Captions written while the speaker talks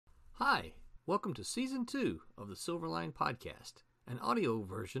Hi, welcome to Season 2 of the Silverline Podcast, an audio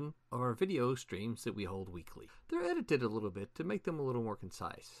version of our video streams that we hold weekly. They're edited a little bit to make them a little more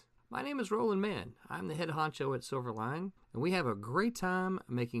concise. My name is Roland Mann. I'm the head honcho at Silverline, and we have a great time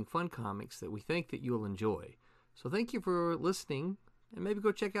making fun comics that we think that you'll enjoy. So thank you for listening, and maybe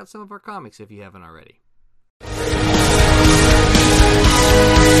go check out some of our comics if you haven't already.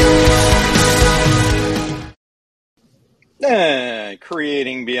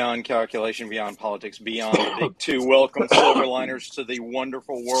 Creating beyond calculation, beyond politics, beyond the big two. Welcome, Silverliners, to the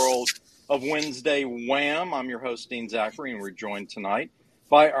wonderful world of Wednesday Wham! I'm your host, Dean Zachary, and we're joined tonight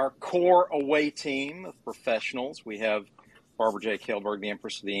by our core away team of professionals. We have Barbara J. Kailberg, the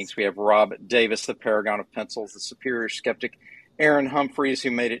Empress of the Inks. We have Rob Davis, the Paragon of Pencils, the Superior Skeptic. Aaron Humphreys, who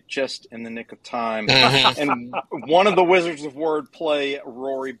made it just in the nick of time. And one of the Wizards of Wordplay,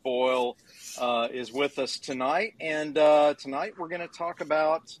 Rory Boyle, is with us tonight. And tonight we're going to talk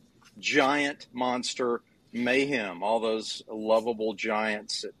about giant monster mayhem, all those lovable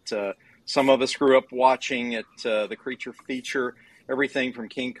giants that some of us grew up watching at the Creature Feature, everything from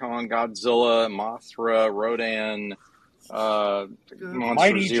King Kong, Godzilla, Mothra, Rodan,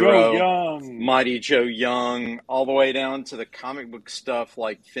 Mighty Zero, Joe Young, Mighty Joe Young, all the way down to the comic book stuff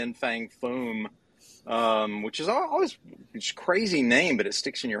like Fin Fang Foom, which is always a crazy name, but it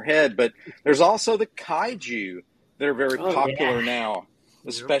sticks in your head. But there's also the kaiju that are very popular now,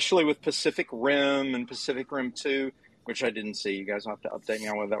 especially with Pacific Rim and Pacific Rim 2, which I didn't see. You guys have to update me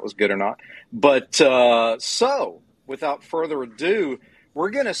on whether that was good or not. But so, without further ado, we're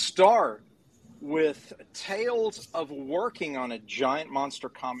going to start with tales of working on a giant monster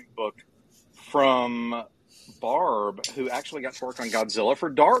comic book from Barb, who actually got to work on Godzilla for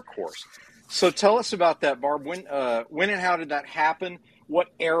Dark Horse. So tell us about that, Barb. When and how did that happen? What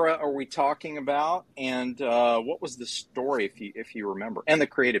era are we talking about? And what was the story, if you remember? And the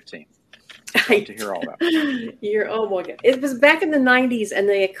creative team. I'd like to hear all that. Oh my God. It was back in the 90s, and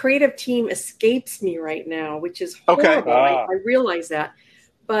the creative team escapes me right now, which is horrible. Okay. I realize that.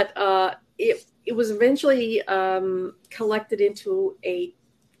 But it was eventually collected into a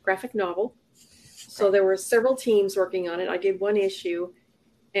graphic novel. So there were several teams working on it. I did one issue,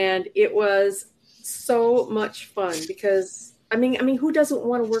 and it was so much fun because, I mean, who doesn't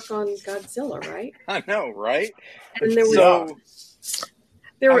want to work on Godzilla, right? I know, right? And there was,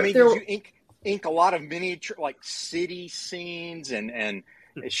 did you ink a lot of miniature, like city scenes and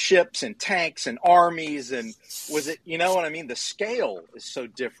ships and tanks and armies, and was it, you know what I mean? The scale is so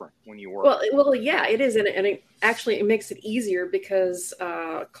different when you work. Well, yeah, it is, and it makes it easier because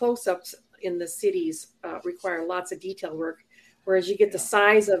close-ups in the cities require lots of detail work, whereas you get the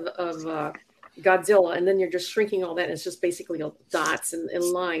size of Godzilla, and then you're just shrinking all that, and it's just basically dots and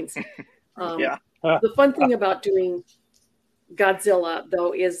lines. The fun thing about doing Godzilla,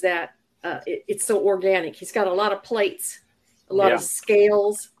 though, is that it's so organic. He's got a lot of plates, a lot of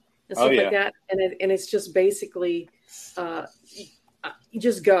scales and stuff like that. And it's just basically, you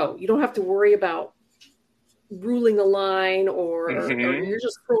just go. You don't have to worry about ruling a line or you're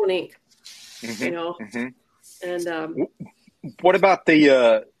just throwing ink, you know? And what about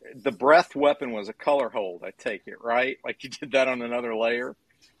the breath weapon was a color hold, I take it, right? Like you did that on another layer?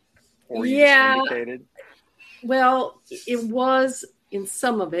 Or you just indicated? Well, it was in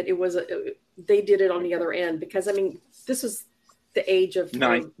some of it. It was, they did it on the other end because, I mean, this was the age of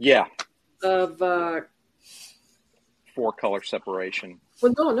four color separation.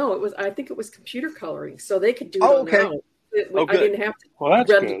 Well, no, it was. I think it was computer coloring, so they could do it on their own. I didn't have to. Well,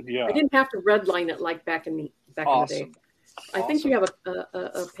 that's good. Yeah, I didn't have to redline it like back in the day. I think you have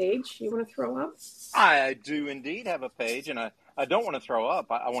a page you want to throw up. I do indeed have a page, and I don't want to throw up.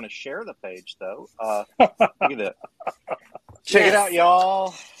 I want to share the page though. Look at that. Check it out,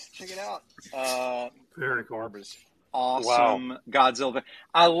 y'all. Check it out. Very cool. Barbara's awesome Godzilla.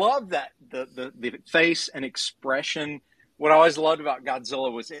 I love that the face and expression. What I always loved about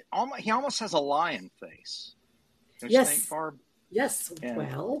Godzilla was he almost has a lion face. Don't you think, Barb? Yes.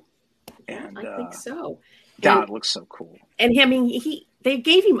 I think so. God, it looks so cool. And I mean, they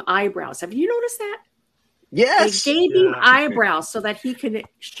gave him eyebrows. Have you noticed that? Yes. They gave him eyebrows so that he could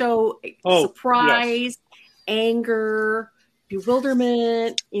show surprise, anger,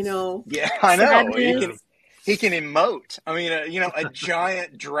 bewilderment, you know. Yeah, I know. He can emote. I mean, a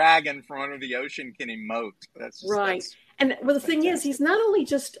giant dragon from under the ocean can emote. That's right. And the thing is, he's not only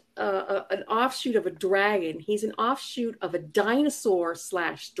just an offshoot of a dragon. He's an offshoot of a dinosaur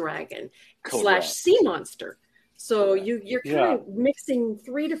 / dragon / sea monster. So you're kind of mixing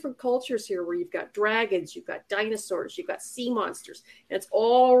three different cultures here, where you've got dragons, you've got dinosaurs, you've got sea monsters, and it's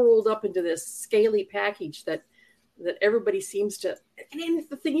all rolled up into this scaly package that that everybody seems to. And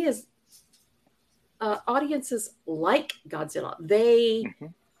the thing is, audiences like Godzilla. They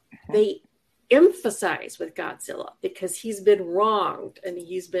emphasize with Godzilla because he's been wronged, and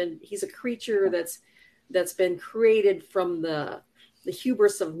he's a creature that's been created from the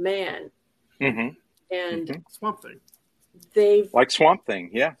hubris of man. Mm-hmm. And Swamp Thing. They've like Swamp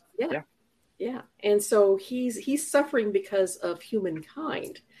Thing, yeah. And so he's suffering because of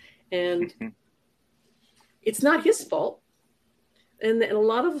humankind, and it's not his fault. And a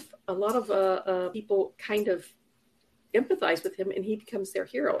lot of people kind of empathize with him, and he becomes their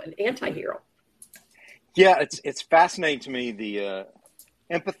hero, an anti-hero. Yeah, it's fascinating to me, the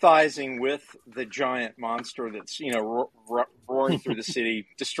empathizing with the giant monster that's roaring through the city,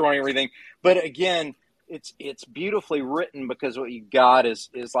 destroying everything. But again, it's beautifully written because what you got is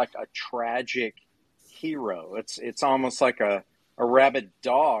like a tragic hero. It's almost like a rabid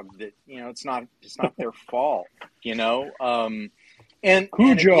dog that it's not their fault. And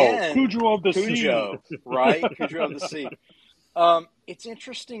Cujo of the sea, right? Cujo of the sea. It's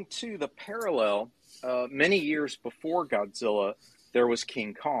interesting too, the parallel. Many years before Godzilla, there was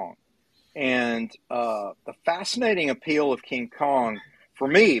King Kong, and the fascinating appeal of King Kong for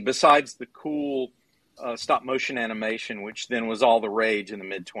me, besides the cool stop motion animation, which then was all the rage in the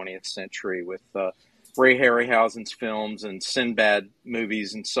mid 20th century with Ray Harryhausen's films and Sinbad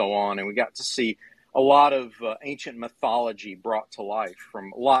movies and so on, and we got to see a lot of ancient mythology brought to life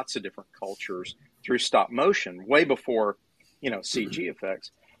from lots of different cultures through stop motion, way before, CG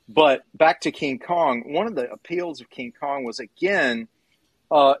effects. But back to King Kong, one of the appeals of King Kong was, again,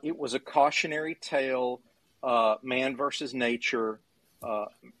 it was a cautionary tale, man versus nature.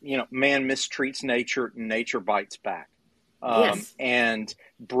 Man mistreats nature, nature bites back. Yes. And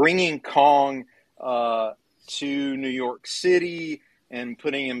bringing Kong to New York City and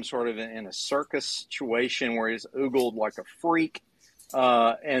putting him sort of in a circus situation where he's oogled like a freak.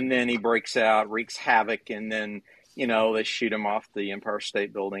 And then he breaks out, wreaks havoc, and then, they shoot him off the Empire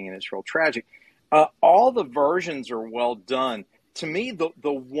State Building, and it's real tragic. All the versions are well done. To me, the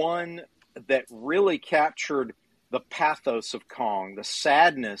one that really captured the pathos of Kong, the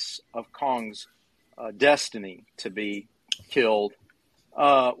sadness of Kong's destiny to be killed,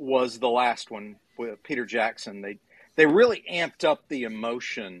 was the last one with Peter Jackson. They really amped up the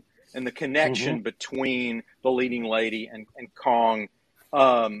emotion and the connection between the leading lady and Kong.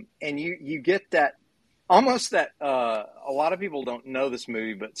 And you get that, almost that, a lot of people don't know this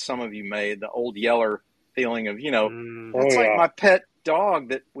movie, but some of you may, the Old Yeller feeling of, that's like my pet dog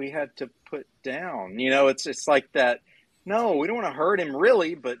that we had to put down. It's like that. No, we don't want to hurt him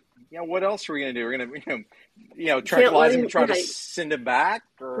really, but what else are we going to do? We're going to, tranquilize him and try to send him back?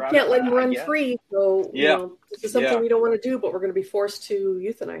 Or we can't let him run free. So, this is something we don't want to do, but we're going to be forced to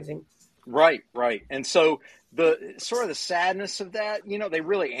euthanize him. Right. And so the sort of the sadness of that, they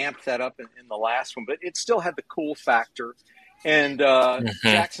really amped that up in the last one, but it still had the cool factor. And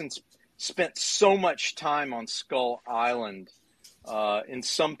Jackson's spent so much time on Skull Island, in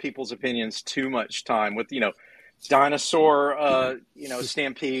some people's opinions, too much time with, dinosaur,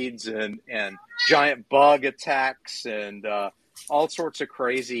 stampedes and giant bug attacks and all sorts of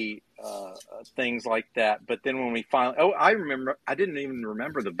crazy things like that. But then when we finally, I didn't even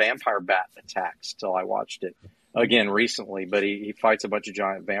remember the vampire bat attacks till I watched it again recently. But he fights a bunch of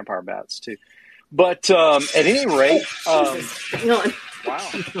giant vampire bats too. But at any rate, wow,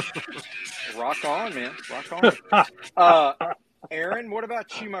 rock on, man, rock on. Aaron, what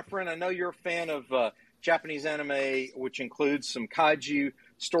about you, my friend? I know you're a fan of Japanese anime, which includes some kaiju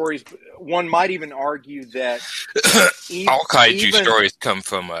stories. One might even argue that all kaiju stories come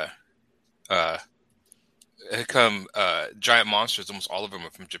from giant monsters. Almost all of them are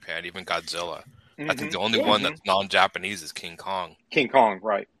from Japan, even Godzilla. I think the only one that's non-Japanese is King Kong. King Kong,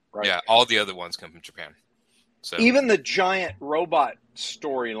 right. Yeah, all the other ones come from Japan. So even the giant robot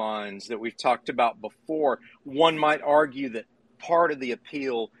storylines that we've talked about before, one might argue that part of the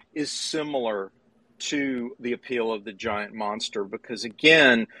appeal is similar to the appeal of the giant monster, because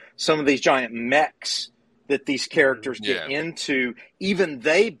again, some of these giant mechs that these characters get into, even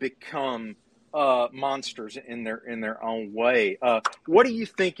they become monsters in their own way. What do you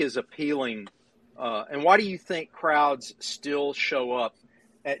think is appealing, and why do you think crowds still show up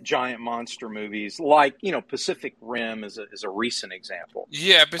at giant monster movies like Pacific Rim is a recent example?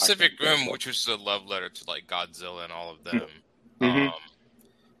 Yeah, Pacific Rim, which was a love letter to like Godzilla and all of them.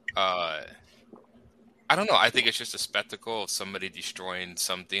 I don't know. I think it's just a spectacle of somebody destroying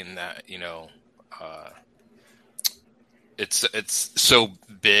something that it's so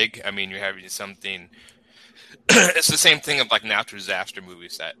big. I mean, you're having something. It's the same thing of like natural disaster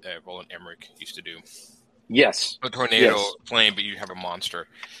movies that Roland Emmerich used to do. Yes. A tornado Yes. plane, but you have a monster.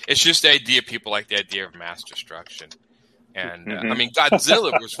 It's just the idea. People like the idea of mass destruction. And I mean,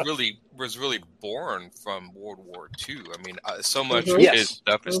 Godzilla was really born from World War II. I mean, so much of his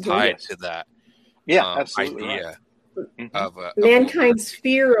stuff is tied to that absolutely idea right. of mankind's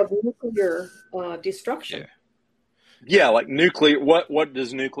fear of nuclear destruction. Yeah, like nuclear. What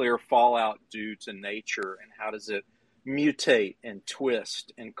does nuclear fallout do to nature, and how does it mutate and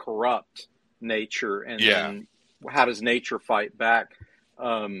twist and corrupt nature, and then how does nature fight back?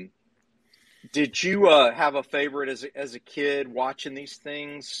 Did you have a favorite as a kid watching these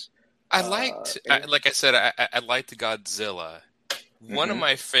things? I liked, like I said, I liked Godzilla. One of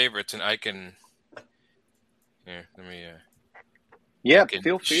my favorites, and I can let me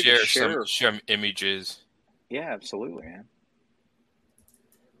feel free to share some images. Yeah, absolutely, man.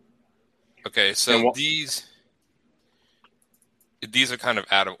 Okay, so these are kind of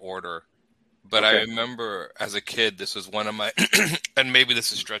out of order, but I remember as a kid, this was one of my, and maybe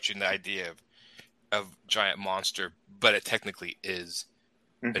this is stretching the idea of giant monster, but it technically is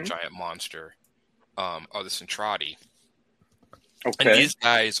a giant monster, or the Centrati. Okay. And these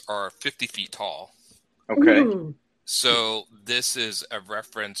guys are 50 feet tall. Okay. So this is a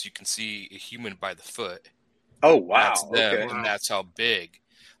reference. You can see a human by the foot. Oh, wow. That's them, and that's how big.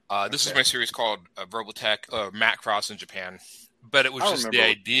 This is my series called Robotech, Macross in Japan. But it was just the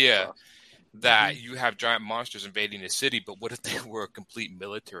idea that you have giant monsters invading a city, but what if they were a complete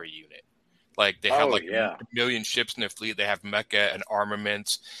military unit? Like they have a million ships in their fleet. They have mecha and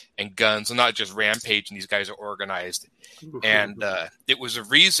armaments and guns, and not just rampage. And these guys are organized. And it was a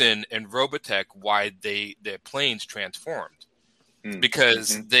reason in Robotech why the planes transformed,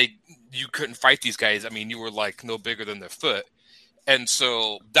 because you couldn't fight these guys. I mean, you were like no bigger than their foot. And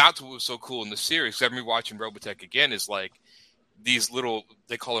so that's what was so cool in the series. I remember watching Robotech again is like these little,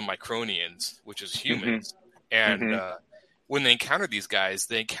 they call them Micronians, which is humans. And when they encounter these guys,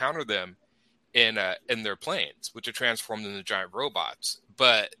 they encounter them in their planes, which are transformed into giant robots.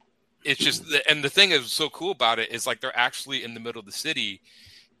 But it's just, and the thing that's so cool about it is like they're actually in the middle of the city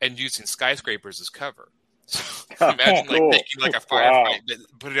and using skyscrapers as cover. So imagine like taking like a firefight, but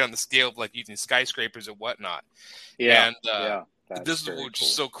put it on the scale of like using skyscrapers and whatnot. And this is what's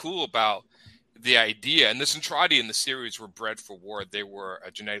so cool about the idea. And the Centrati in the series were bred for war. They were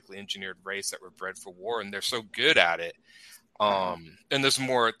a genetically engineered race that were bred for war, and they're so good at it. And there's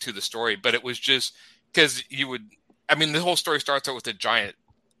more to the story, but it was just because the whole story starts out with a giant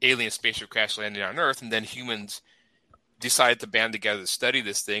alien spaceship crash landing on Earth, and then humans decide to band together to study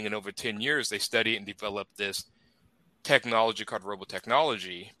this thing. And over 10 years, they study and develop this technology called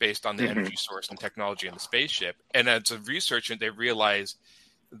robotechnology based on the energy source and technology in the spaceship. And as a researcher, they realize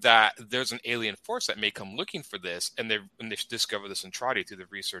that there's an alien force that may come looking for this, and they discover this Centrati through the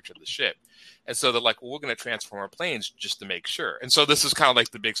research of the ship. And so they're like, well, we're going to transform our planes just to make sure. And so this is kind of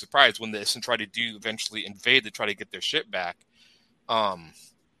like the big surprise when the Centrati do eventually invade to try to get their ship back.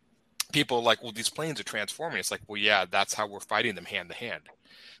 People are like, well, these planes are transforming. It's like, well, yeah, that's how we're fighting them hand to hand.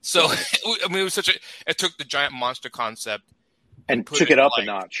 So, I mean, it was it took the giant monster concept and took it up a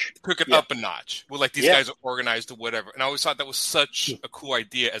notch. Took it up a notch. Well, like these guys are organized or whatever. And I always thought that was such a cool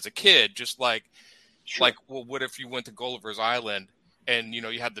idea as a kid. Just like, well, what if you went to Gulliver's Island and,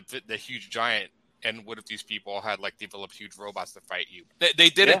 you had the huge giant, and what if these people had developed huge robots to fight you? They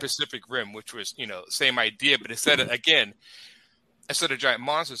did in Pacific Rim, which was, same idea, but instead of giant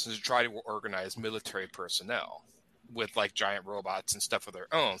monsters, they tried to organize military personnel with giant robots and stuff of their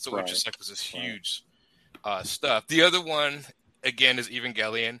own. So it just was this huge stuff. The other one, again, is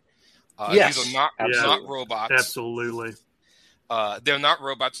Evangelion. These are not robots. Absolutely. They're not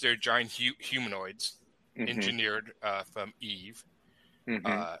robots. They're giant humanoids engineered from Eve.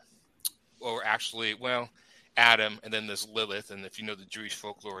 Or actually, Adam, and then there's Lilith. And if you know the Jewish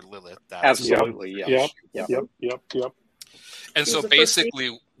folklore, Lilith. That's absolutely. Yep. And so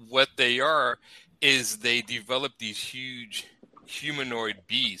basically what they are is they develop these huge humanoid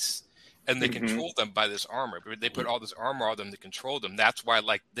beasts, and they control them by this armor. But they put all this armor on them to control them. That's why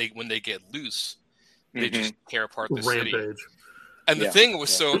when they get loose, they just tear apart the city. And the thing was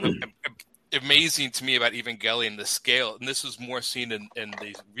so amazing to me about Evangelion, the scale, and this was more seen in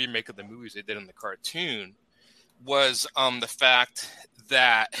the remake of the movies they did in the cartoon, was the fact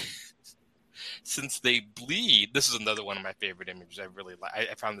that since they bleed, this is another one of my favorite images. I really like.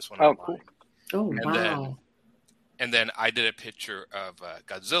 I found this one online. Cool. Oh, wow. And then I did a picture of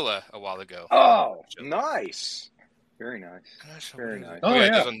Godzilla a while ago. Oh, nice. Very nice. Very nice. Oh,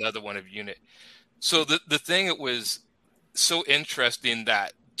 yeah. There's another one of Unit. So the thing that was so interesting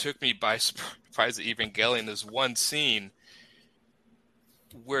that took me by surprise at Evangelion is one scene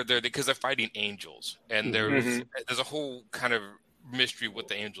where because they're fighting angels, and there's a whole kind of mystery what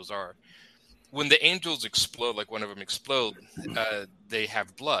the angels are. When the angels explode, like one of them explode, they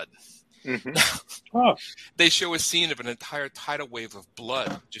have blood. They show a scene of an entire tidal wave of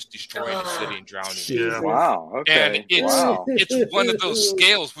blood just destroying the city and drowning it. Yeah. Wow. Okay. And it's one of those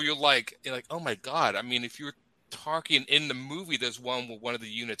scales where you're like, oh my God. I mean, if you're talking in the movie, there's one where one of the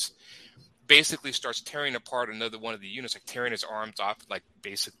units basically starts tearing apart another one of the units, like tearing his arms off, like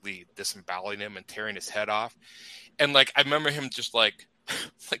basically disemboweling him and tearing his head off. And like, I remember him just like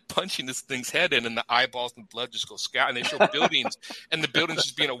punching this thing's head in, and the eyeballs and blood just go scout. And they show buildings, and the buildings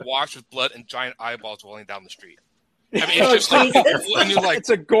just being awash with blood and giant eyeballs rolling down the street. I mean, it's just like, and you're like, it's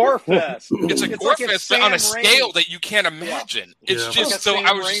a gore fest. It's a gore fest, but on a scale that you can't imagine. Yeah. It's just like so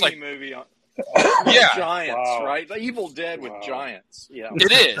I was just like, movie on. Yeah, giants, right? The Evil Dead with giants. Yeah,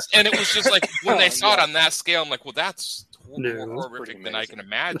 it is, and it was just like when they saw it on that scale, I'm like, well, that's more horrific than I can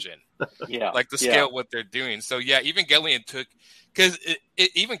imagine. Yeah, like the scale of what they're doing. So yeah, Evangelion took because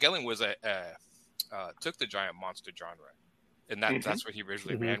Evangelion was took the giant monster genre, and that's what he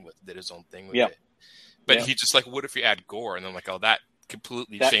originally ran with. Did his own thing with it, but he just like, what if you add gore? And I'm like, oh, that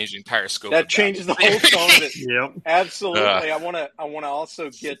completely changed the entire scope. That changes the whole tone of it. Yep, absolutely. I want to also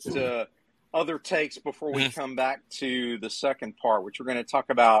get other takes before we come back to the second part, which we're going to talk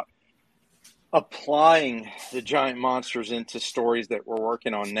about applying the giant monsters into stories that we're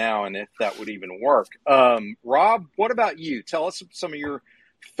working on now, and if that would even work. Rob, what about you? Tell us some of your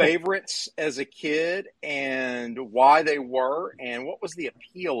favorites as a kid and why they were, and what was the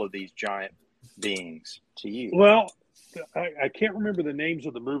appeal of these giant beings to you? Well, I can't remember the names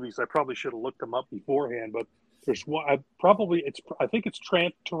of the movies. I probably should have looked them up beforehand, but there's one. I think it's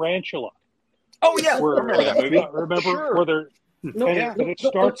Tarantula. Oh yeah, remember that movie? Remember sure. where they're. It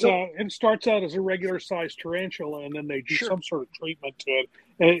starts out as a regular sized tarantula, and then they do some sort of treatment to it,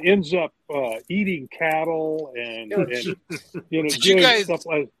 and it ends up eating cattle and Did you guys... stuff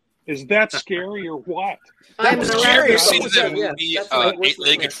like. Is that scary or what? Did you ever see the movie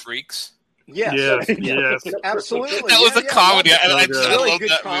Eight-Legged Freaks? Yes, absolutely. That was a comedy. I really love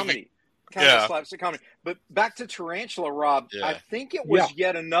good that comedy. movie. Kind of slapstick comedy. But back to Tarantula, Rob. I think it was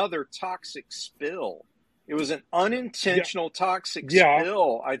yet another toxic spill. It was an unintentional toxic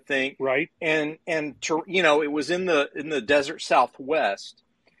spill, I think. Right. And it was in the desert Southwest,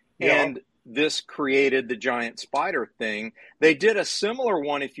 and this created the giant spider thing. They did a similar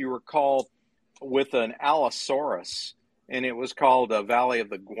one, if you recall, with an Allosaurus, and it was called Valley of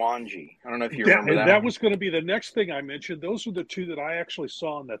the Gwangi. I don't know if you remember that. That was going to be the next thing I mentioned. Those are the two that I actually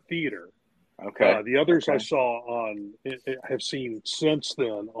saw in the theater. Okay. The others I saw have seen since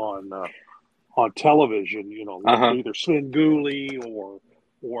then on television. Either Svengoolie or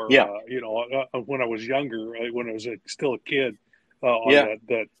when I was younger, when I was still a kid.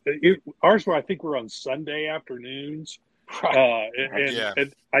 Ours were, I think, were on Sunday afternoons.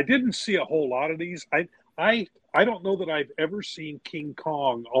 And I didn't see a whole lot of these. I don't know that I've ever seen King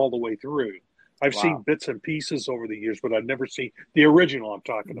Kong all the way through. I've seen bits and pieces over the years, but I've never seen the original I'm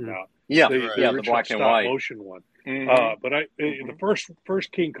talking about. The black and white motion one. But the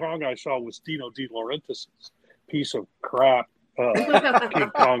first King Kong I saw was Dino De Laurentiis' piece of crap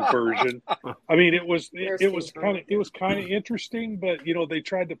King Kong version. I mean, it was kind of interesting, but they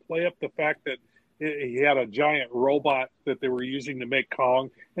tried to play up the fact that he had a giant robot that they were using to make Kong,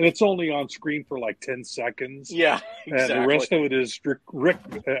 and it's only on screen for like 10 seconds. Yeah, exactly. And the rest of it is stuntman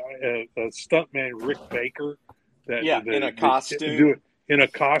Rick Baker. In a costume. In a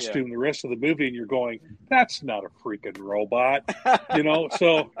costume the rest of the movie, and you're going, that's not a freaking robot.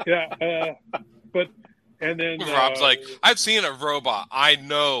 But and then Rob's like, I've seen a robot. I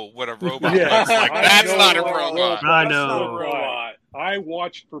know what a robot looks like. That's not a robot. I know. Robot. I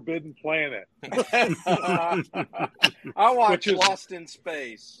watched Forbidden Planet. I watched Lost in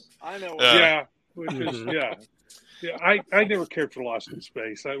Space. I know. I never cared for Lost in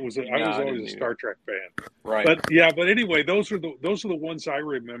Space. I was always a Star Trek fan. Right. But anyway, those are the ones I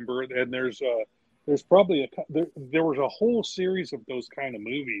remember. And there's probably there was a whole series of those kind of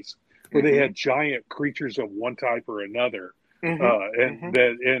movies where they had giant creatures of one type or another.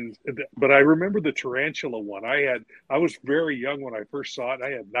 But I remember the tarantula one. I was very young when I first saw it. I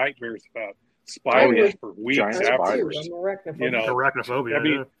had nightmares about spiders for weeks afterwards. Arachnophobia. I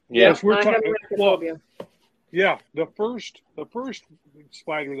mean, we're talking. The first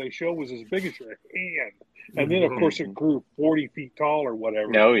spider they showed was as big as your hand, and then of course it grew 40 feet tall or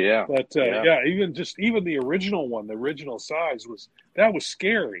whatever. Oh yeah. But even the original one, the original size was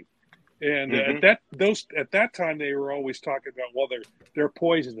scary. And at that time they were always talking about, well, they're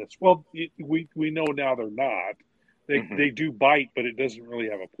poisonous. Well, we know now they're not. They do bite, but it doesn't really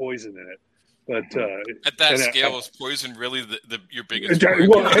have a poison in it. But at that scale, is poison really your biggest poison?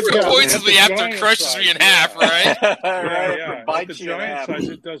 Well, it poisons me after it crushes me in half, right? Yeah. At the giant size,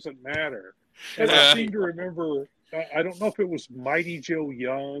 it doesn't matter. And I seem to remember, I don't know if it was Mighty Joe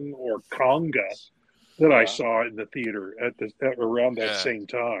Young or Conga that I saw in the theater around that same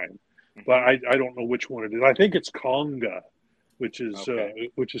time. But I don't know which one it is. I think it's Conga, which is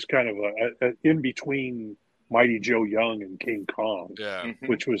kind of a in between Mighty Joe Young and King Kong,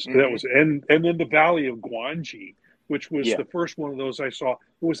 which was and then the Valley of Gwangi, which was the first one of those I saw.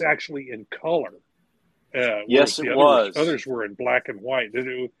 It was actually in color. Yes, it was. Others were in black and white.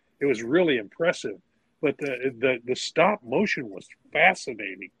 It was really impressive, but the stop motion was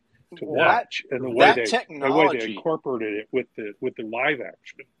fascinating to watch, and the way they incorporated it with the live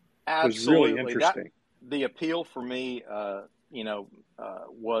action was really interesting. The appeal for me,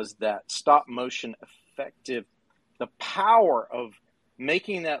 was that stop motion effective, the power of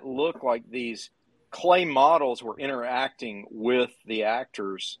making that look like these clay models were interacting with the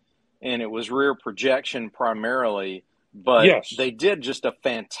actors, and it was rear projection primarily, but they did just a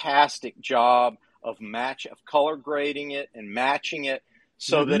fantastic job of color grading it and matching it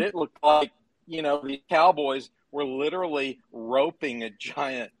so that it looked like, the cowboys were literally roping a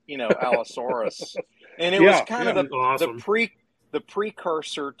giant, Allosaurus. And it was kind of the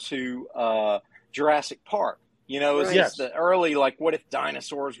precursor to Jurassic Park. It was just the early, what if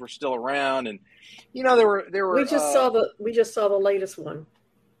dinosaurs were still around? And there were. We just saw the latest one.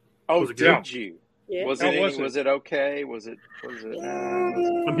 Oh, did you? Yeah. Was it okay? Was it?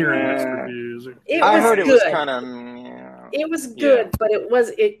 I'm hearing mixed reviews. I heard it was kind of. It was good, but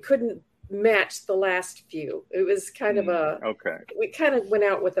it couldn't match the last few. It was kind of we kind of went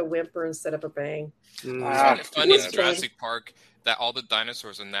out with a whimper instead of a bang. It's funny in Jurassic Park that all the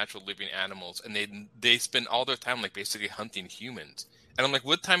dinosaurs are natural living animals, and they spend all their time basically hunting humans. And I'm like,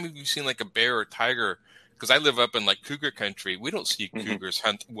 what time have you seen a bear or tiger? Because I live up in cougar country, we don't see cougars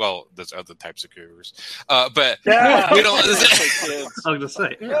hunt. Well, there's other types of cougars, but we don't. I was gonna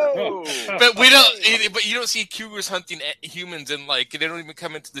say, no. But we don't. But you don't see cougars hunting humans, and they don't even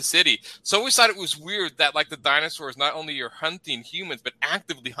come into the city. So I always thought it was weird that the dinosaurs not only are hunting humans, but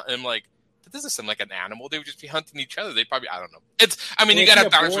actively. I'm like, that doesn't sound like an animal. They would just be hunting each other. They probably, I don't know. You got to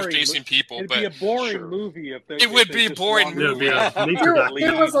have dinosaurs chasing people. It'd be a boring movie if it would be a boring movie.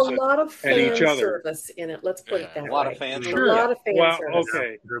 There was a lot of fan service in it. Let's put it that way. A lot of fan service. A lot of fan service.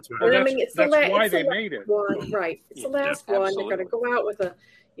 Okay. It's why they made it. Right. It's the last one. They're going to go out with a,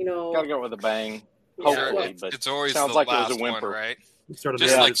 Got to go with a bang. Hopefully, but it's always sounds the like last it was a whimper, one, right?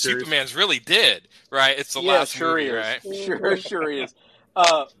 Just like Superman's really did, right? It's the last movie, right? Sure is.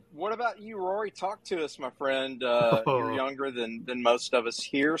 What about you, Rory? Talk to us, my friend. You're younger than most of us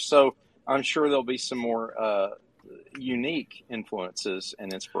here, so I'm sure there'll be some more unique influences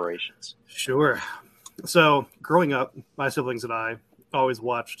and inspirations. Sure. So, growing up, my siblings and I always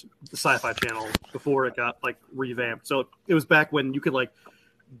watched the Sci-Fi Channel before it got revamped. So it was back when you could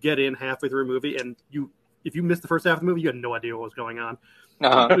get in halfway through a movie, and if you missed the first half of the movie, you had no idea what was going on.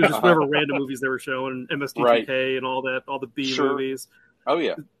 It was just whatever random movies they were showing, MST3K and all that, all the B movies. Oh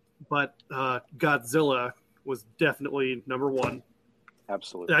yeah. But Godzilla was definitely number one.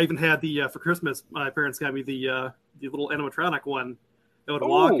 Absolutely. I even had for Christmas, my parents got me the little animatronic one that would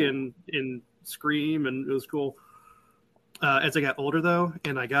walk and scream, and it was cool. As I got older, though,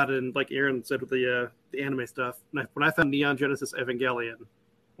 and I got in, like Aaron said, with the anime stuff, when I found Neon Genesis Evangelion,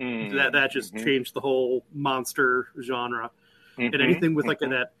 that just changed the whole monster genre. And anything with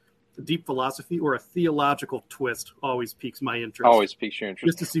that deep philosophy or a theological twist always piques my interest. Always piques your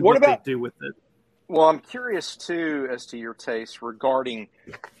interest. Just to see what they do with it. Well, I'm curious, too, as to your taste regarding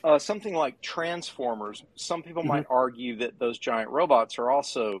something like Transformers. Some people might argue that those giant robots are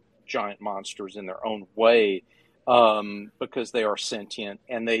also giant monsters in their own way because they are sentient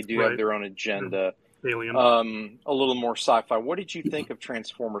and they do have their own agenda. Alien. A little more sci-fi. What did you think of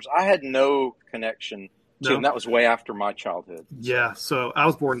Transformers? I had no connection to them. That was way after my childhood. Yeah, so I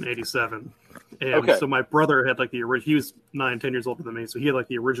was born in 87. And so my brother had he was 9-10 years older than me, so he had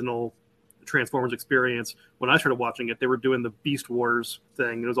the original Transformers experience. When I started watching it, they were doing the Beast Wars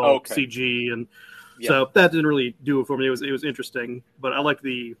thing. It was all CG, and so that didn't really do it for me. It was interesting, but I like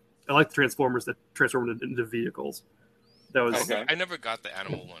the Transformers that transformed into vehicles. That was I never got the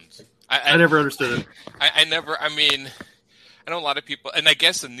animal ones. I never understood it. I never. I mean, I know a lot of people, and I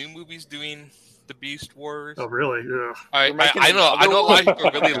guess the new movie's doing the Beast Wars. Oh, really? Yeah. I know a lot of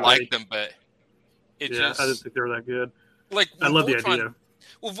people really like them, but I didn't think they were that good. Like I love the idea.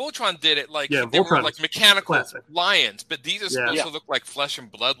 Well, Voltron did it like Yeah, they were Voltron like is mechanical classic. lions, but these are supposed Yeah. to look like flesh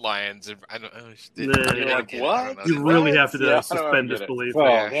and blood lions. And I don't know. Nah. You're like, what? You really have to Yeah, I don't suspend get it. disbelief. Oh,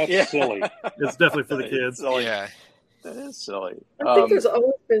 Yeah. that's Yeah. silly. It's definitely for the It's kids. silly. Yeah. That is silly. I think there's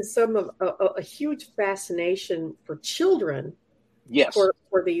always been some of a huge fascination for children Yes.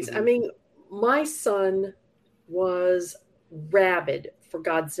 for these. I mean, my son was rabid for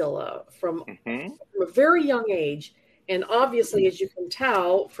Godzilla from a very young age. And obviously, as you can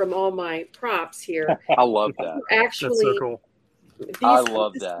tell from all my props here, I love that. actually, That's so cool. I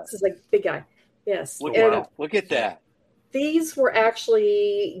love that. This is a big guy. Yes. Look And at that. Look at that. these were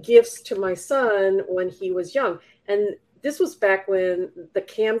actually gifts to my son when he was young. And this was back when the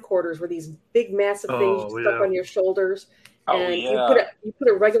camcorders were these big, massive things you stuck on your shoulders. And you put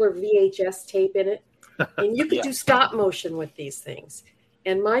a regular VHS tape in it. And you could do stop motion with these things.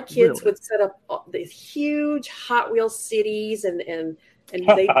 And my kids would set up these huge Hot Wheels cities, and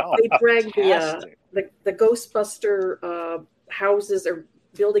they dragged the Ghostbuster houses or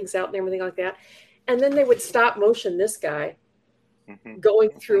buildings out and everything like that. And then they would stop motion this guy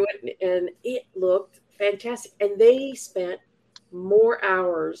going through it, and it looked fantastic. And they spent more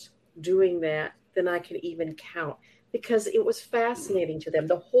hours doing that than I could even count, because it was fascinating to them.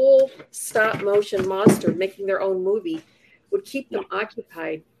 The whole stop motion monster making their own movie would keep them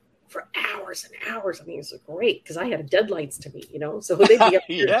occupied for hours and hours. I mean, it was great because I had deadlines to meet, so they'd be up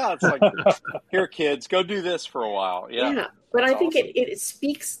here. Yeah, it's like, here, kids, go do this for a while. Yeah. But I think it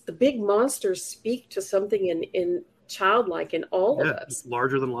speaks, the big monsters speak to something in childlike in all of us.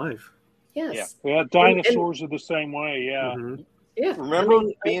 Larger than life. Yes. Yeah, dinosaurs are the same way. Yeah. Yeah. Remember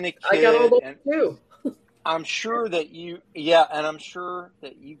being a kid? I got all those too. I'm sure that you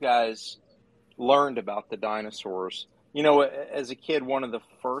guys learned about the dinosaurs. As a kid, one of the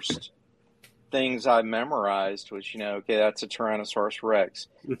first things I memorized was, okay, that's a Tyrannosaurus Rex.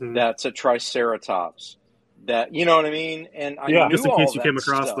 That's a Triceratops. That, you know what I mean? And I knew just in case you all came that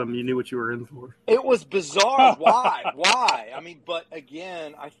across stuff. them, you knew what you were in for. It was bizarre. Why? I mean, but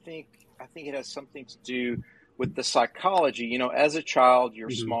again, I think it has something to do with the psychology. As a child, you're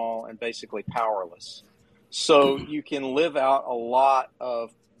small and basically powerless. So you can live out a lot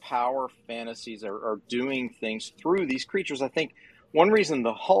of power fantasies or doing things through these creatures. I think one reason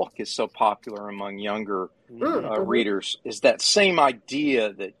the Hulk is so popular among younger readers is that same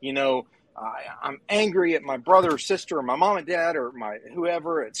idea that, I'm angry at my brother or sister or my mom and dad or my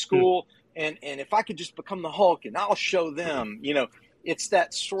whoever at school. And if I could just become the Hulk and I'll show them, it's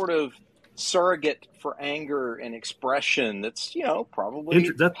that sort of surrogate for anger and expression that's,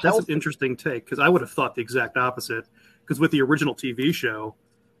 probably that's an interesting take, because I would have thought the exact opposite, because with the original TV show,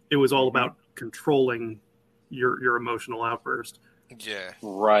 it was all about controlling your emotional outburst. Yeah.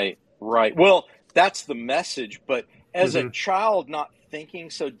 Right. Well, that's the message, but as a child not thinking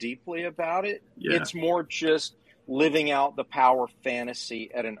so deeply about it, it's more just living out the power fantasy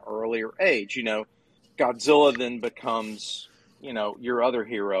at an earlier age. Godzilla then becomes, your other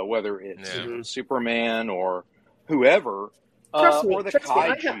hero, whether it's Superman or whoever, Trust me, or the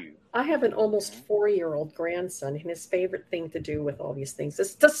kaiju. I have an almost 4-year-old grandson, and his favorite thing to do with all these things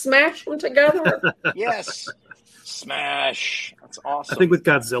is to smash them together. Yes. Smash. That's awesome. I think with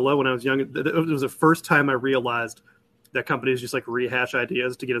Godzilla, when I was young, it was the first time I realized that companies just like rehash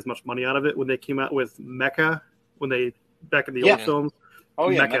ideas to get as much money out of it. When they came out with Mecha, back in the old films. Oh,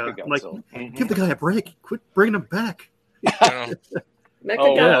 yeah. Mecha. Like, give the guy a break. Quit bringing him back. Mecha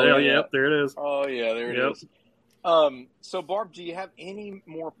there it is. Oh, yeah, there it is. So, Barb, do you have any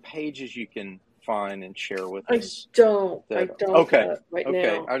more pages you can find and share with us? I don't okay.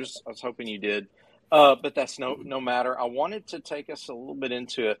 now. I was hoping you did. But that's no matter. I wanted to take us a little bit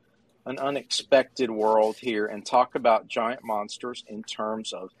into an unexpected world here and talk about giant monsters in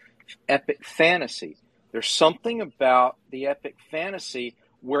terms of epic fantasy. There's something about the epic fantasy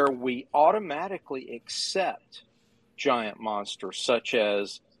where we automatically accept giant monsters such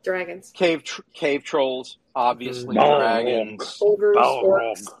as dragons, cave trolls, obviously dragons,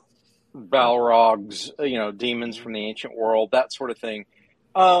 ogres, Balrogs, demons from the ancient world, that sort of thing.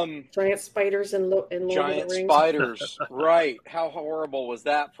 Giant spiders and Lord of the Rings. Spiders, right? How horrible was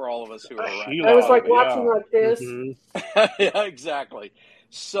that for all of us who were around? I was like watching like this. Yeah, exactly.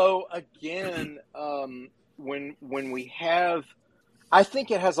 So again, when we have, I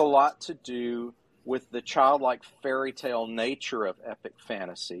think it has a lot to do with the childlike fairy tale nature of epic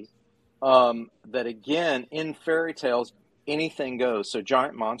fantasy. That again, in fairy tales, anything goes. So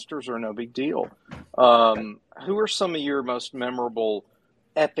giant monsters are no big deal. Who are some of your most memorable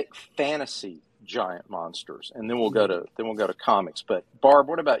epic fantasy giant monsters, and then we'll go to comics. But Barb,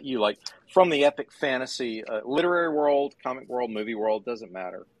 what about you? Like from the epic fantasy, literary world, comic world, movie world, doesn't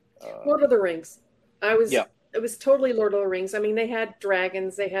matter. Lord of the Rings. It was totally Lord of the Rings. I mean, they had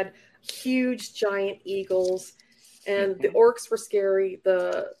dragons, they had huge giant eagles, and the orcs were scary.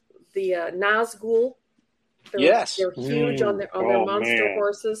 The Nazgul, they're huge on their monster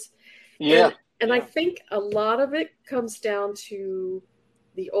horses. Yeah. And I think a lot of it comes down to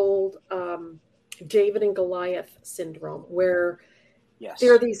the old David and Goliath syndrome, where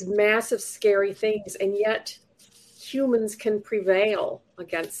there are these massive, scary things, and yet humans can prevail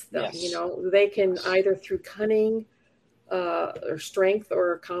against them. Yes. You know, they can either through cunning or strength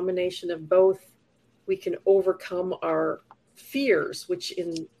or a combination of both. We can overcome our fears, which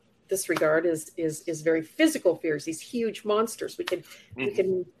in this regard is very physical fears. These huge monsters we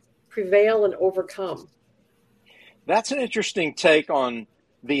can prevail and overcome. That's an interesting take on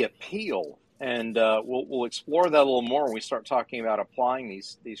the appeal, and we'll explore that a little more when we start talking about applying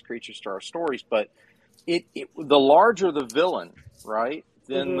these creatures to our stories. But the larger the villain, right,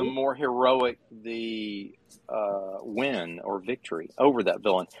 then the more heroic the win or victory over that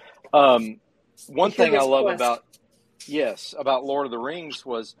villain. One thing I love about Lord of the Rings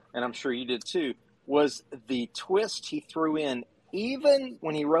was, and I'm sure you did too, was the twist he threw in even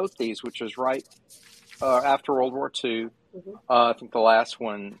when he wrote these, which was right after World War II. I think the last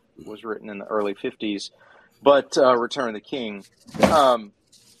one was written in the early 50s, but Return of the King.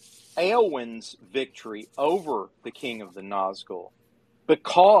 Eowyn's victory over the king of the Nazgul,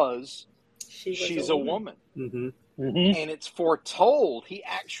 because she's a woman. And it's foretold. He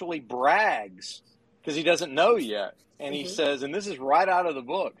actually brags because he doesn't know yet. And he says, and this is right out of the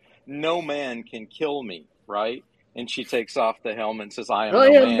book, no man can kill me, right? And she takes off the helmet and says, I am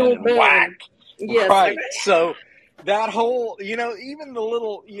no man. Whack. Yes. Right. So that whole, even the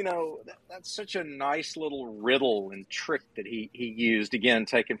little, that's such a nice little riddle and trick that he used, again,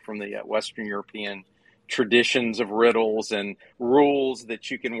 taken from the Western European traditions of riddles and rules that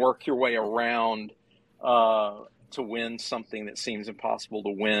you can work your way around to win something that seems impossible to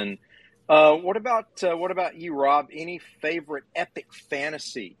win. What about you, Rob? Any favorite epic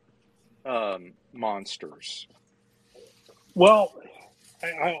fantasy monsters? Well,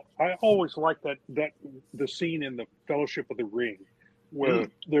 I always like that the scene in the Fellowship of the Ring where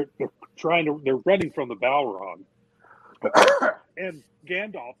they're running from the Balrog, and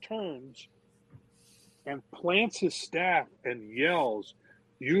Gandalf turns and plants his staff and yells,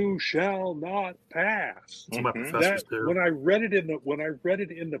 "You shall not pass." When I read it in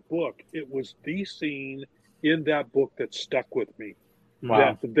the book, it was the scene in that book that stuck with me.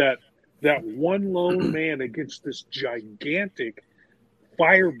 Wow. That one lone man against this gigantic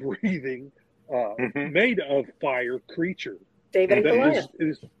fire-breathing, made of fire creature. David and Goliath.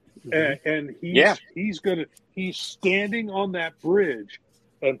 And he's standing on that bridge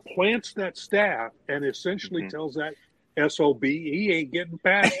and plants that staff and essentially tells that SOB he ain't getting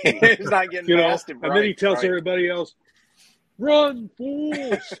past me. He's not getting past him. And then he tells everybody else, "Run,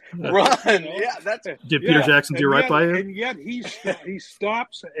 fools! Run!" Did Peter Jackson do right by him? And yet he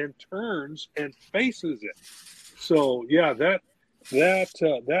stops and turns and faces it. So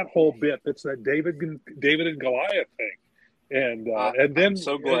that whole bit, that's that David and Goliath thing, and then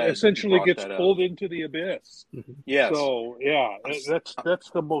so glad essentially gets pulled into the abyss. Yes. So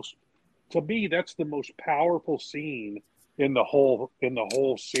that's the most, to me, that's the most powerful scene in the whole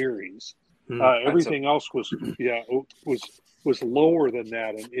series. Everything else was lower than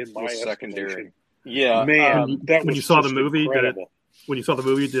that in my secondary. Yeah, man, when you saw the movie,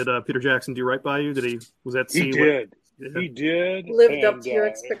 did Peter Jackson do right by you? Was that scene? He did. He did. Lived up to your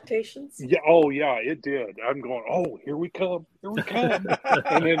expectations? Yeah. Oh, yeah, it did. I'm going, oh, here we come. And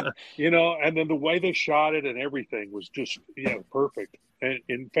then, and then the way they shot it and everything was just, perfect. And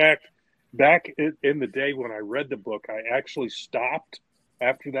in fact, back in the day when I read the book, I actually stopped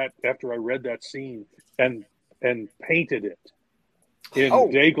after I read that scene and painted it in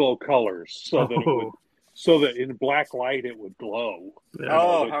Dayglow colors so that in black light it would glow.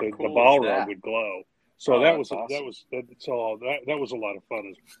 How cool the Balrog that? would glow. So that was awesome. that was a lot of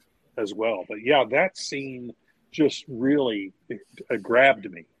fun as well. But yeah, that scene just really grabbed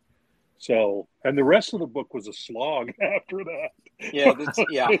me. So, and the rest of the book was a slog after that. Yeah,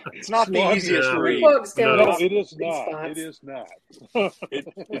 it's not the easiest read. No, it is not. It is not.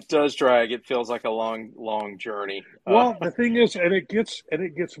 It does drag. It feels like a long journey. Well, the thing is, and it gets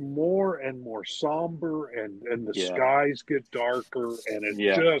more and more somber, and the skies get darker, and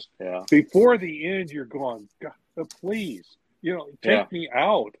it before the end, you're going, God, please, take me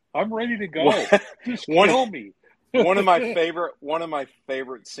out. I'm ready to go. Just kill me. One of my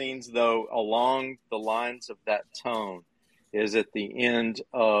favorite scenes, though, along the lines of that tone, is at the end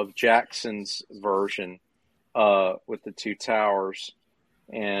of Jackson's version with the two towers,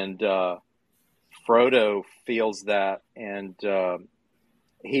 and Frodo feels that, and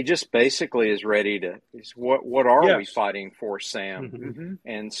he just basically is ready to. What are we fighting for, Sam? Mm-hmm.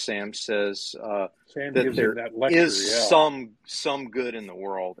 And Sam says Sam that gives there him that lecture, is some good in the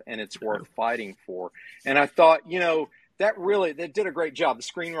world, and it's worth fighting for. And I thought, they did a great job. The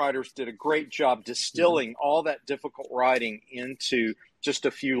screenwriters did a great job distilling all that difficult writing into just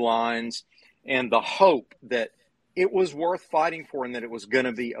a few lines, and the hope that it was worth fighting for, and that it was going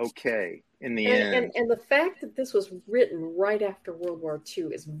to be okay in the end. And the fact that this was written right after World War II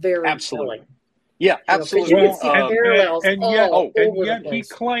is very telling. Yeah, absolutely. You can see parallels and yet he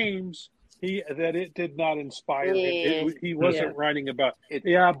claims that it did not inspire him. He wasn't writing about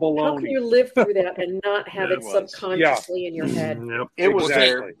baloney. How can you live through that and not have it subconsciously in your head? It was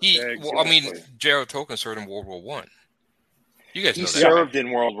there. J.R.R. Tolkien served in World War I. You guys know that. He served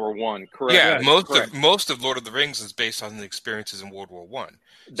in World War I, correct? Yeah, most of Lord of the Rings is based on the experiences in World War I.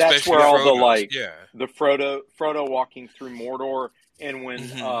 That's where all the Frodo walking through Mordor, and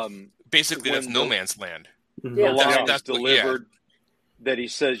when basically that's no man's land. The line is delivered that he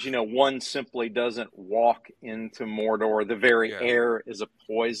says, one simply doesn't walk into Mordor. The very air is a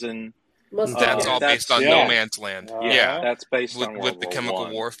poison. That's all based on no man's land. That's based on World with the War chemical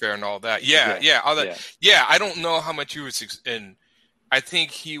I. warfare and all that. All that. I don't know how much he was in. I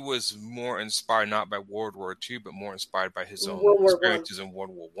think he was more inspired not by World War II, but more inspired by his own experiences in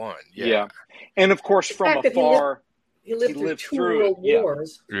World War I. Yeah, and of course from afar, he lived through two world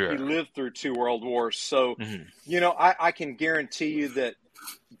wars. Yeah. He lived through 2 world wars. So, I can guarantee you that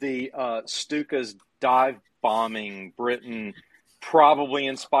the Stukas dive bombing Britain probably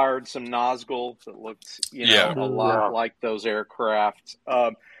inspired some Nazgul that looked, a lot like those aircraft.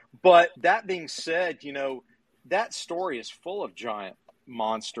 But that being said, that story is full of giant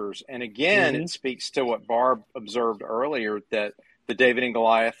monsters. And again, it speaks to what Barb observed earlier, that the David and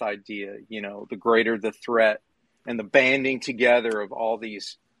Goliath idea, the greater the threat and the banding together of all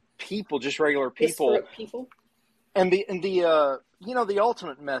these people, just regular people. And the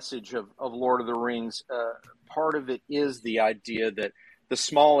ultimate message of Lord of the Rings, part of it is the idea that the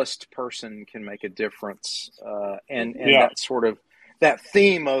smallest person can make a difference. And that sort of, that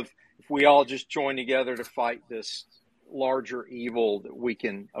theme of, if we all just join together to fight this larger evil, that we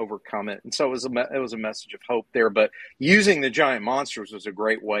can overcome it. And so it was a message of hope there. But using the giant monsters was a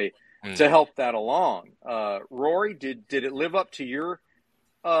great way to help that along. Rory, did it live up to your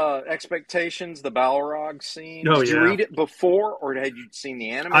expectations, the Balrog scene? Did you read it before, or had you seen the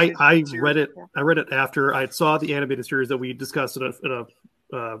animated series? I read it after I saw the animated series that we discussed in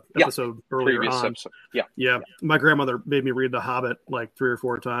a episode earlier on. Episode. Yeah. My grandmother made me read The Hobbit like 3 or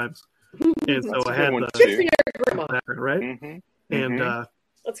 4 times, and so I had the background, right? Mm-hmm. And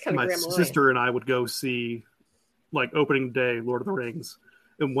that's kind of my sister and I would go see like opening day Lord of the Rings,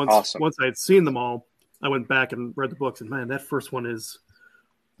 and once I had seen them all, I went back and read the books, and man, that first one is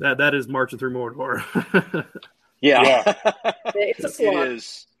that is marching through Mordor. It's a slog.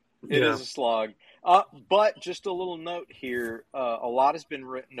 It is a slog. But just a little note here, a lot has been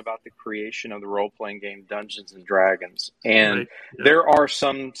written about the creation of the role-playing game Dungeons & Dragons. And there are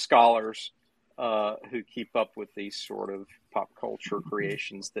some scholars who keep up with these sort of pop culture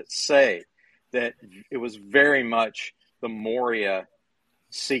creations that say that it was very much the Moria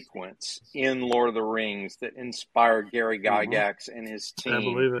sequence in Lord of the Rings that inspired Gary Gygax and his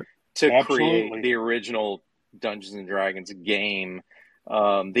team to create the original Dungeons & Dragons game.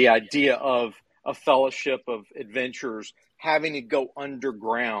 The idea of a fellowship of adventurers having to go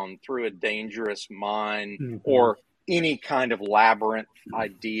underground through a dangerous mine or any kind of labyrinth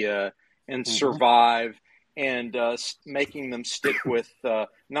idea and survive, and making them stick with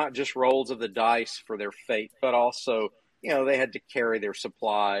not just rolls of the dice for their fate, but also, they had to carry their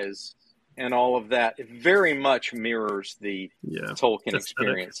supplies and all of that. It very much mirrors the Tolkien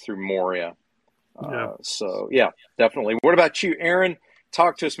experience through Moria. So, definitely. What about you, Aaron?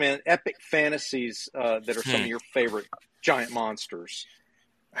 Talk to us, man. Epic fantasies that are some of your favorite giant monsters.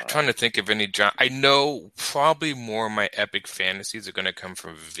 I'm trying to think of any giant. I know probably more of my epic fantasies are going to come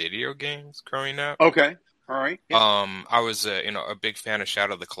from video games growing up. Okay, all right. I was a big fan of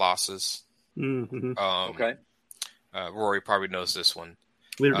Shadow of the Colossus. Okay. Rory probably knows this one.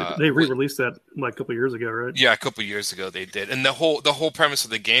 They re-released that like a couple of years ago, right? Yeah, a couple of years ago they did. And the whole premise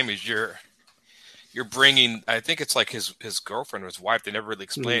of the game is you're bringing, I think it's like his girlfriend or his wife, they never really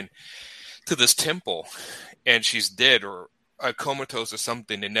explain, to this temple, and she's dead or comatose or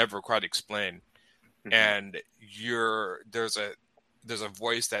something. They never quite explain. and there's a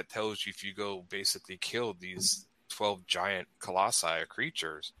voice that tells you if you go basically kill these 12 giant colossi or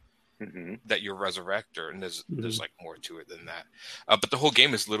creatures, that you're resurrector, and there's like more to it than that. But the whole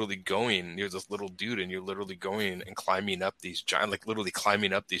game is literally going. You're this little dude, and you're literally going and climbing up these giant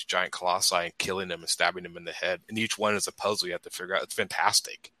colossi and killing them and stabbing them in the head. And each one is a puzzle you have to figure out. It's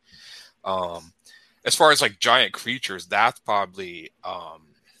fantastic. As far as like giant creatures, that's probably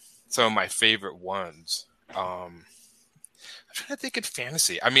some of my favorite ones. I'm trying to think of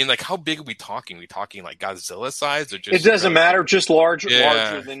fantasy. I mean, like, how big are we talking? Are we talking like Godzilla size, or just? It doesn't matter. Just larger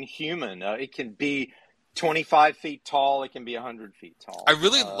than human. It can be 25 feet tall. It can be 100 feet tall. I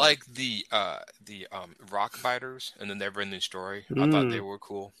really like the rock biters and the Neverending Story. I thought they were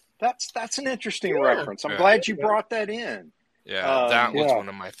cool. That's an interesting reference. I'm glad you brought that in. Yeah, that was one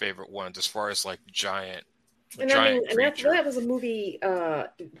of my favorite ones as far as like giant. And that was a movie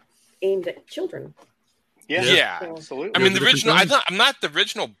aimed at children. Yeah, absolutely. I mean, the original. I'm not the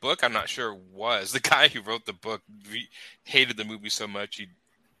original book. I'm not sure was the guy who wrote the book hated the movie so much he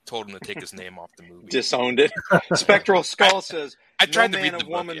told him to take his name off the movie. Disowned it. Spectral Skull says, "I tried to read the the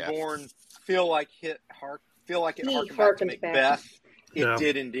woman book, born feel like it harkened back to Macbeth." It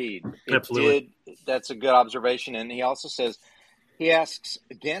did indeed. It did. That's a good observation. And he also says, he asks,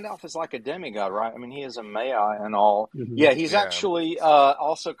 Gandalf is like a demigod, right? I mean, he is a Maiai and all. Yeah, he's actually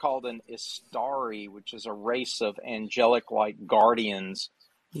also called an Istari, which is a race of angelic-like guardians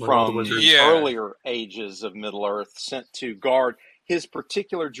from the earlier ages of Middle-earth sent to guard. His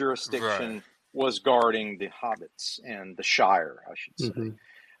particular jurisdiction was guarding the hobbits and the Shire, I should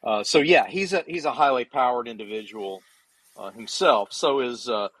say. So, yeah, he's a highly powered individual himself. So is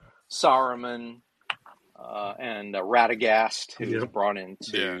Saruman. And Radagast, who's brought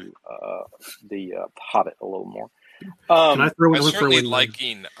into the Hobbit a little more. I'm certainly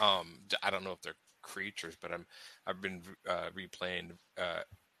liking. I don't know if they're creatures, but I've been replaying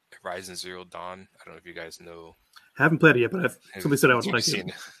Horizon Zero Dawn. I don't know if you guys know. Haven't played it yet, but somebody said I was liking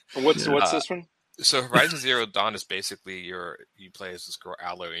it. What's this one? So Horizon Zero Dawn is basically you play as this girl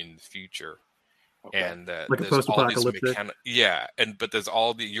Aloy in the future. Okay. And like a post-apocalyptic, but there's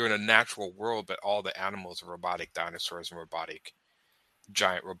you're in a natural world, but all the animals are robotic dinosaurs and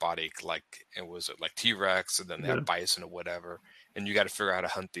giant robotic, like it was like T-Rex, and then they have bison or whatever, and you got to figure out how to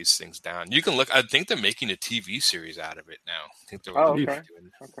hunt these things down. You can look. I think they're making a TV series out of it now. I think they're doing.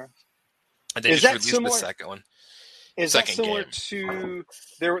 Okay. And they just released the second one. Is that similar to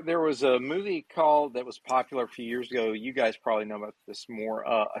there was a movie that was popular a few years ago? You guys probably know about this more.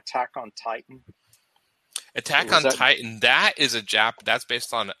 Attack on Titan. Attack on Titan. That is that's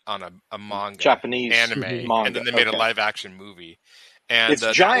based on a manga, Japanese anime, manga. And then they made a live action movie. And it's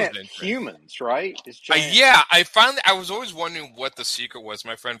giant humans, right? It's giant. I was always wondering what the secret was.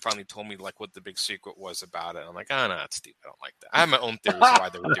 My friend finally told me like what the big secret was about it. I'm like, no, that's stupid. I don't like that. I have my own theories why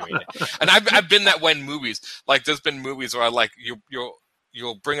they were doing it. And I've been that way in movies. Like there's been movies where I like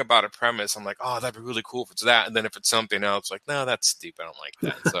you'll bring about a premise. I'm like, oh, that'd be really cool if it's that. And then if it's something else, like, no, that's stupid. I don't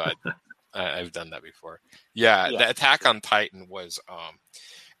like that. So I've done that before. The Attack on Titan was,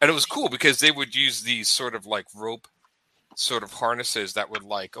 and it was cool because they would use these sort of like rope sort of harnesses that would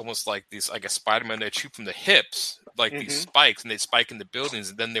like almost like these, like a Spider-Man, they'd shoot from the hips, like these spikes, and they'd spike in the buildings,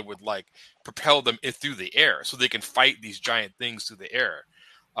 and then they would like propel them through the air so they can fight these giant things through the air.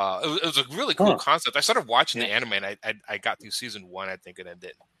 It was a really cool concept. I started watching the anime, and I got through season 1, I think, and I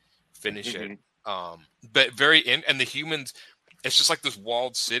didn't finish it. But and the humans, it's just like this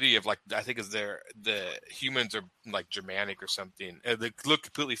walled city of like, I think the humans are like Germanic or something. They look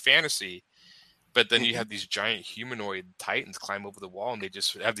completely fantasy, but then you have these giant humanoid titans climb over the wall, and they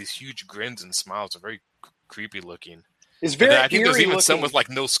just have these huge grins and smiles. They're very creepy looking. It's very. I think there's even some with like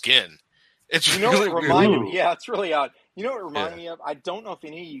no skin. It's really reminded me. Yeah, it's really odd. You know what it reminded me of? I don't know if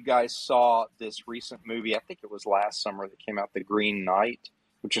any of you guys saw this recent movie. I think it was last summer that came out, The Green Knight,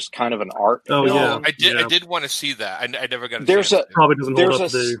 which is kind of an art film. Yeah. I did want to see that. I never got a chance. Probably doesn't hold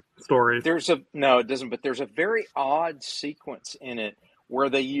up the story. No, it doesn't. But there's a very odd sequence in it where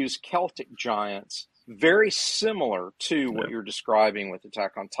they use Celtic giants, very similar to what you're describing with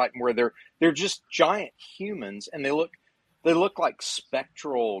Attack on Titan, where they're just giant humans, and they look like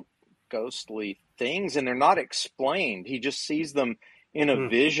spectral, ghostly things, and they're not explained. He just sees them in a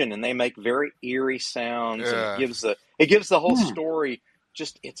vision, and they make very eerie sounds, and it gives the whole story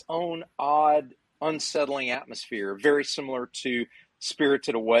just its own odd, unsettling atmosphere, very similar to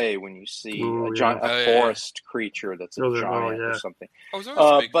Spirited Away when you see a forest creature that's a giant or something. I was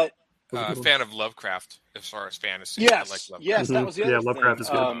always a fan of Lovecraft as far as fantasy. Yes, I like Lovecraft. That was the other Lovecraft thing. is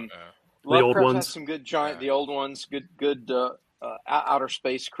good. Lovecraft has some good giant, the old ones, good outer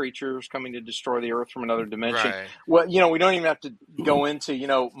space creatures coming to destroy the Earth from another dimension. Right. Well, we don't even have to go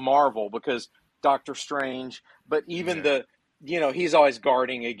into, Marvel, because Doctor Strange, but even he's always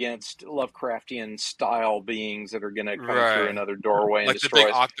guarding against Lovecraftian style beings that are going to come through another doorway and like the destroy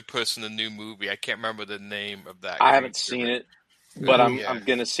big us. octopus in the new movie. I can't remember the name of that. I haven't seen it, but I'm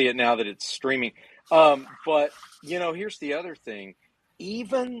going to see it now that it's streaming. But here's the other thing.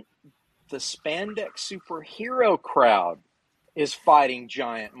 Even the spandex superhero crowd is fighting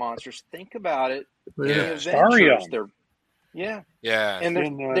giant monsters. Think about it. Yeah. The Avengers,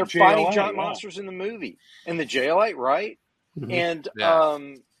 and they're fighting JLA, giant monsters in the movie, in the JLA, right? Mm-hmm. And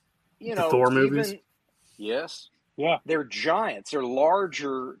the Thor movies. Yes, yeah, they're giants. They're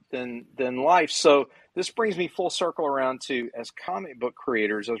larger than life. So this brings me full circle around to, as comic book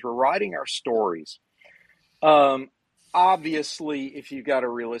creators, as we're writing our stories. Obviously, if you've got a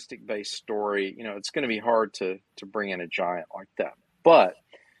realistic based story, it's going to be hard to bring in a giant like that. But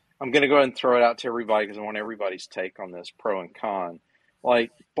I'm going to go ahead and throw it out to everybody because I want everybody's take on this, pro and con.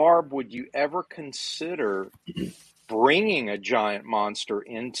 Like, Barb, would you ever consider bringing a giant monster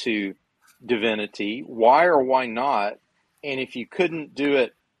into Divinity? Why or why not? And if you couldn't do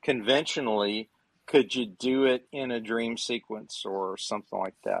it conventionally, could you do it in a dream sequence or something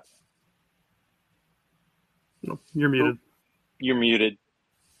like that? No, you're muted. You're muted.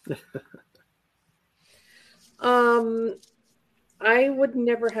 I would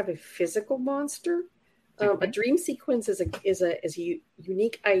never have a physical monster. A dream sequence is a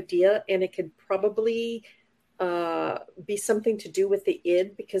unique idea, and it could probably be something to do with the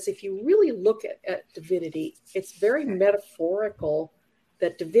id, because if you really look at Divinity, it's very metaphorical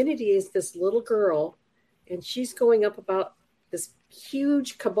that Divinity is this little girl, and she's going up about this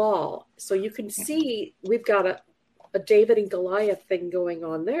huge cabal. So you can see we've got a David and Goliath thing going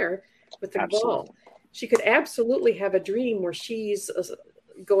on there with the cabal. She could absolutely have a dream where she's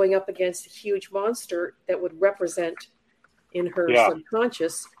going up against a huge monster that would represent in her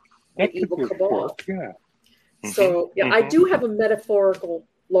subconscious the evil cabal. Yeah. So I do have a metaphorical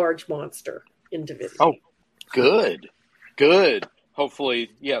large monster in Divinity. Oh, good. Hopefully,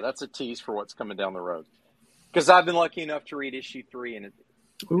 that's a tease for what's coming down the road. Because I've been lucky enough to read issue 3, and it's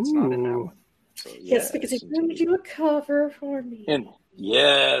not in that one. So, yes, because he's going to do a cover for me. And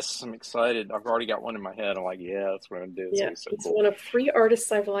yes, I'm excited. I've already got one in my head. I'm like, that's what I'm going to do. It's one of 3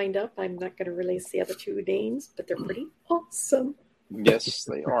 artists I've lined up. I'm not going to release the other 2 names, but they're pretty awesome. Yes,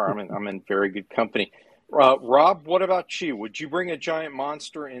 they are. I'm in very good company. Rob, what about you? Would you bring a giant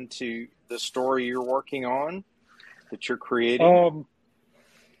monster into the story you're working on, that you're creating? Well,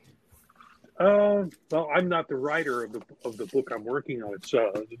 I'm not the writer of the book I'm working on. It's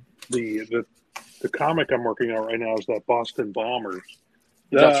the comic I'm working on right now is that Boston Bombers.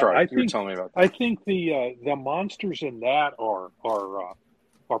 That's right. You were telling me about that. I think the monsters in that are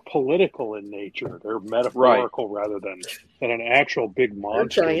political in nature. They're metaphorical rather than an actual big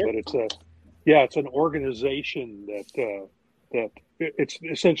monster. But it's an organization that it's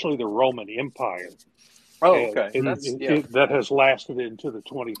essentially the Roman Empire. Oh, okay. That has lasted into the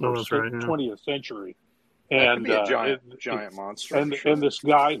 20th century. And could be a giant monster. And this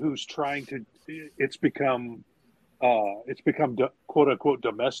guy who's trying to, it's become quote unquote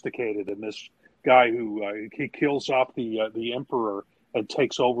domesticated. And this guy who he kills off the emperor and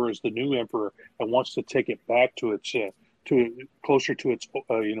takes over as the new emperor and wants to take it back to its closer to its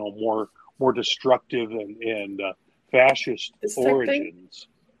more destructive and fascist origins.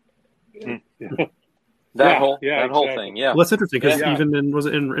 That whole thing. Yeah. Well, that's interesting because even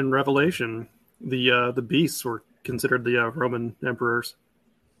in Revelation, the beasts were considered the Roman emperors.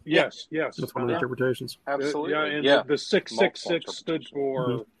 Yes. That's one of the interpretations. Absolutely. The 666 stood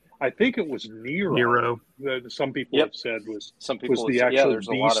for, I think it was Nero. Some people have said was the actual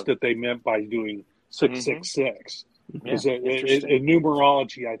beast that they meant by doing 666. Because in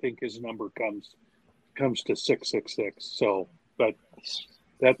numerology, I think his number comes to 666. So, but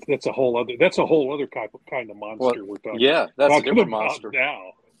that's a whole other kind of monster we're talking. Yeah, that's a different monster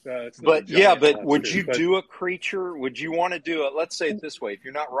now. But would you do a creature? Would you want to do it? Let's say it this way: if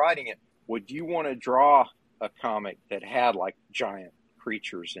you're not writing it, would you want to draw a comic that had like giant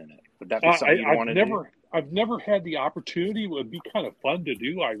creatures in it? Would that be something you want to do? I've never had the opportunity. It would be kind of fun to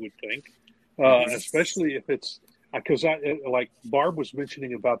do, I would think, especially if it's because like Barb was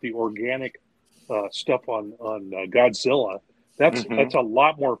mentioning about the organic stuff on Godzilla. That's a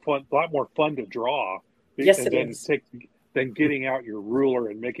lot more fun to draw. Yes, it is. Than getting out your ruler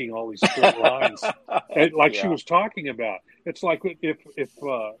and making all these straight lines, like she was talking about. It's like if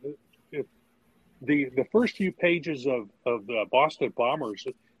the first few pages of the Boston Bombers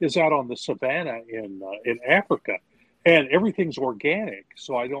is out on the savannah in Africa, and everything's organic.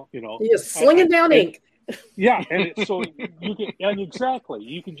 So I don't, You're just slinging down ink. Yeah, and so you can, and exactly,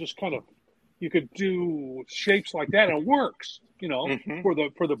 you can just kind of, you could do shapes like that, and it works. For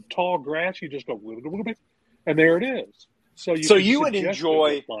the tall grass, you just go, and there it is. So you would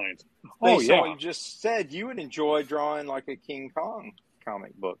enjoy lines. Based on what you just said, you would enjoy drawing like a King Kong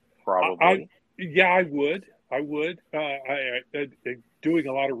comic book, probably. I would. Doing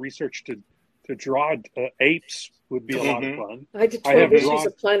a lot of research to draw apes would be a lot of fun. I did 12 issues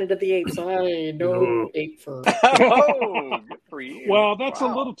of Planet of the Apes. I know ape fur. Oh, good for you. Well, that's a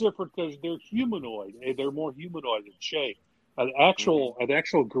little different because they're humanoid. They're more humanoid in shape. An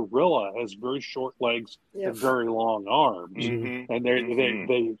actual gorilla has very short legs and very long arms, and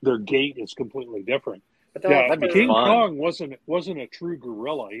their gait is completely different. King Kong wasn't a true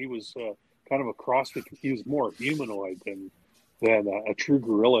gorilla. He was kind of a cross. He was more humanoid than a true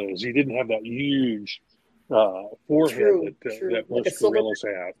gorilla is. He didn't have that huge forehead that most gorillas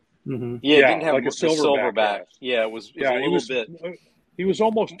had. Mm-hmm. Yeah, it didn't have like a silverback. Yeah, it was a little bit. He was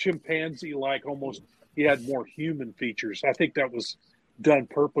almost chimpanzee-like. Almost, he had more human features. I think that was done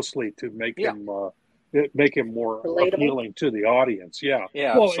purposely to make him more relatable, appealing to the audience. Yeah,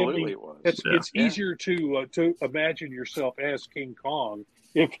 absolutely. It was. It's easier to imagine yourself as King Kong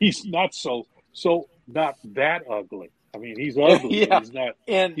if he's not not that ugly. I mean, he's ugly. But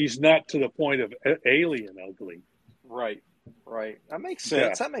he's not to the point of alien ugly. Right. That makes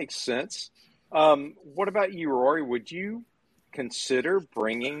sense. That makes sense. What about you, Rory? Would you consider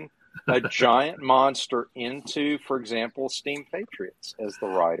bringing a giant monster into, for example, Steam Patriots as the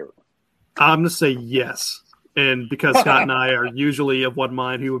writer? I'm going to say yes. And because Scott and I are usually of one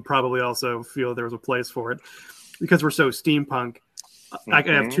mind, he would probably also feel there was a place for it. Because we're so steampunk, I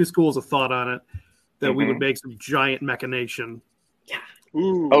have two schools of thought on it. That we would make some giant machination. Yeah.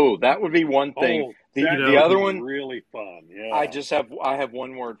 Ooh. Oh, that would be one thing. The other one, really fun. Yeah. I have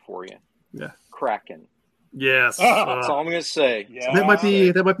one word for you. Yeah. Kraken. Yes. That's all I'm going to say. Yeah. That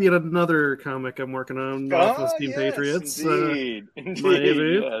might be another comic I'm working on for Steam Patriots. Indeed.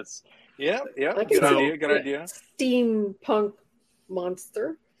 Yes. Yeah. Good idea. Steampunk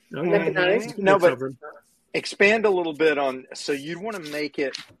monster. Mechanized. No, but expand a little bit on, so you'd want to make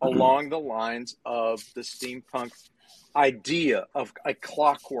it along the lines of the steampunk idea of a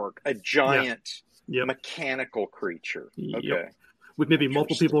clockwork, a giant mechanical creature. Okay. With maybe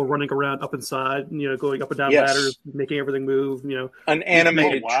multiple people running around up inside, going up and down ladders, making everything move, An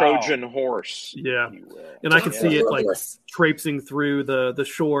animated Trojan horse. Yeah. And I can see it like traipsing through the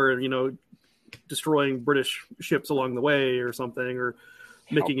shore, destroying British ships along the way or something, or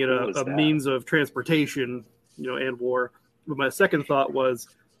making it a means of transportation, and war. But my second thought was,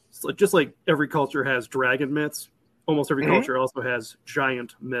 just like every culture has dragon myths, almost every culture also has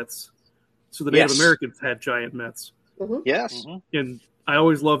giant myths. So the Native Americans had giant myths. Mm-hmm. Yes. And I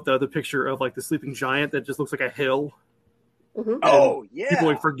always loved the picture of like the sleeping giant that just looks like a hill. Mm-hmm. Oh, yeah. People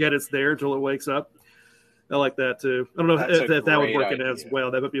like forget it's there until it wakes up. I like that too. I don't know if that would work in as well.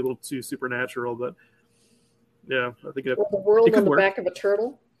 That might be a little too supernatural, but yeah, I think the world on the back of a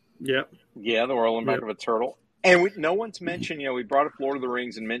turtle. Yeah. Yeah, the world on the back of a turtle. And no one's mentioned, we brought up Lord of the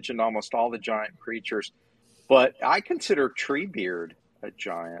Rings and mentioned almost all the giant creatures, but I consider Treebeard a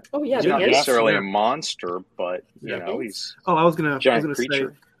giant. Oh, yeah. He's not necessarily a monster, but, he's I was going to say,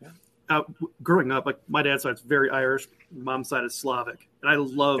 growing up, like my dad's side's very Irish, mom's side is Slavic, and I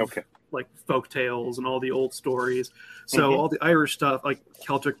love like folk tales and all the old stories. So all the Irish stuff, like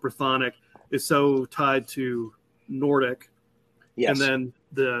Celtic, Brythonic, is so tied to Nordic. Yes. And then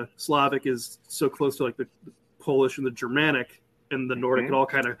the Slavic is so close to like the Polish and the Germanic and the Nordic. It all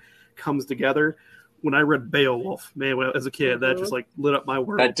kind of comes together. When I read Beowulf, man, as a kid, that just like lit up my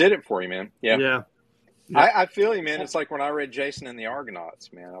world. That did it for you, man. Yeah. Yeah. I feel you, man. It's like when I read Jason and the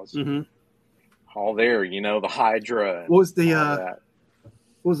Argonauts, man. I was all there, the Hydra. What was the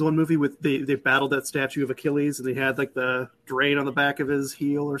what was the one movie with they battled that statue of Achilles and they had like the drain on the back of his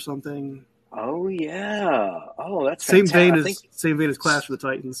heel or something? Oh yeah. Oh, that's same vein as Clash of the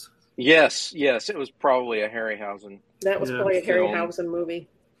Titans. Yes. It was probably a Harryhausen. That was probably a Harryhausen movie.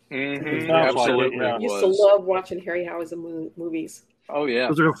 Absolutely. I used to love watching Harryhausen movies. Oh yeah.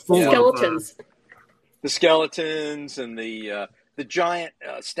 Those are full skeletons. The skeletons and the giant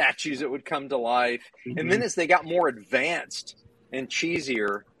statues that would come to life, and then as they got more advanced and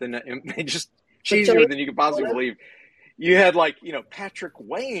cheesier than cheesier than you could possibly believe, you had Patrick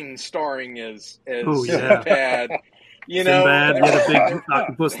Wayne starring as Sinbad. Sinbad, you had a big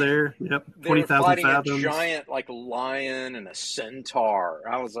octopus there. Yep, 20,000 fathoms. A giant lion and a centaur.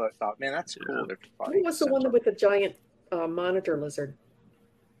 I thought, man, that's cool. Who was the one with the giant monitor lizard?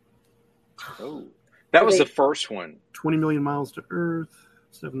 Oh. That was the first one. 20 million miles to Earth.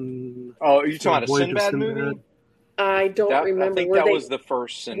 7. Oh, are you talking about a Voyage of Sinbad movie? I don't remember. I think where that was the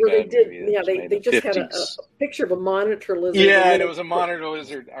first Sinbad where they did. movie. Yeah, they just 50s. Had a picture of a monitor lizard. Yeah, and it was a monitor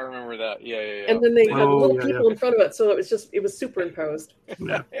lizard. I remember that. Yeah. And then they had little people in front of it, so it was superimposed.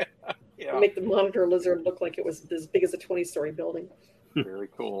 Yeah. Yeah. Make the monitor lizard look like it was as big as a 20-story building. Very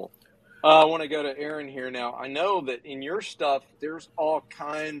cool. I want to go to Aaron here now. I know that in your stuff, there's all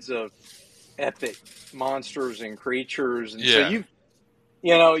kinds of epic monsters and creatures, and so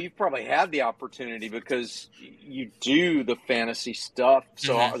you've probably had the opportunity because you do the fantasy stuff,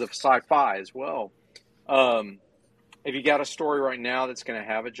 so the sci-fi as well. Have you got a story right now that's going to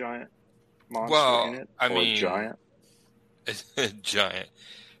have a giant monster in it? A giant? Giant.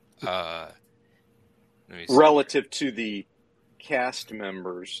 Relative to the cast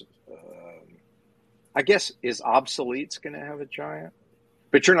members, I guess, is Obsolete's going to have a giant?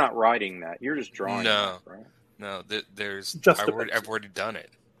 But you're not writing that. You're just drawing it, right? No, there's. Just I've already done it.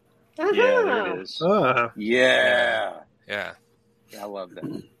 Uh-huh. Yeah, there it is. Yeah. I love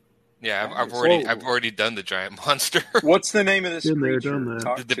that. Yeah, I've already done the giant monster. What's the name of this creature?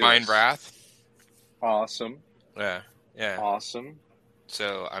 The Divine Wrath. Awesome. Yeah. Awesome.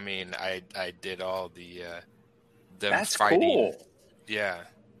 So I mean, I did all the That's fighting. Cool. Yeah.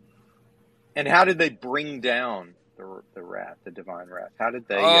 And how did they bring down the wrath, the Divine Wrath? How did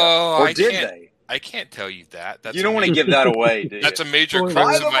they? They? I can't tell you that. You don't want to give that away, do you? That's a major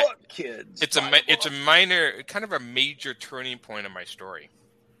crux of my kids. It's a minor, kind of a major turning point in my story.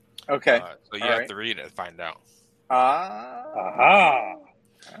 Okay. So you have to read it to find out. Aha.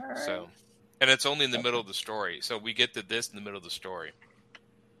 Right. So, and it's only in the middle of the story. So we get to this in the middle of the story.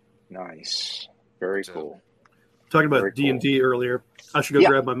 Nice. Very cool. Talking about D&D earlier, I should go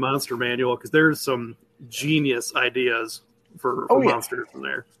grab my monster manual because there's some genius ideas for monsters in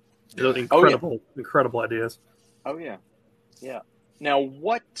there. Those incredible ideas. Oh, yeah. Yeah. Now,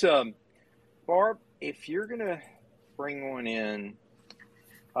 what, Barb, if you're going to bring one in,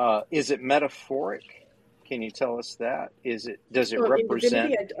 is it metaphoric? Can you tell us that? Does it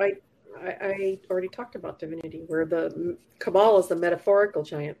represent? In Divinity, I already talked about Divinity, where the Cabal is the metaphorical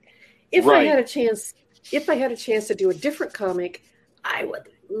giant. If I had a chance to do a different comic, I would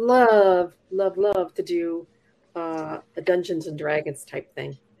love to do a Dungeons and Dragons type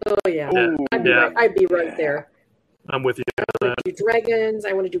thing. Oh yeah, I'd be right there. I'm with you. I want to do dragons.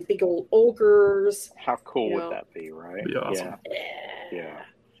 I want to do big old ogres. How cool would that be, right? Be awesome.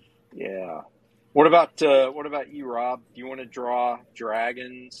 Yeah. What about you, Rob? Do you want to draw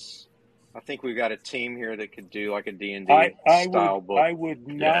dragons? I think we've got a team here that could do like a D&D style book. I would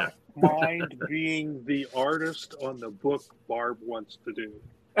not mind being the artist on the book Barb wants to do.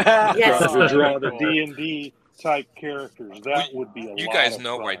 Yes. To draw the D&D type characters. That would be a lot of fun. You guys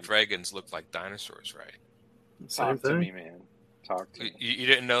know why dragons look like dinosaurs, right? Talk to me, man. Talk to me. You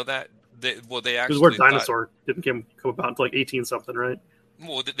didn't know that? They actually... Because the word dinosaur didn't come about until like 18-something, right?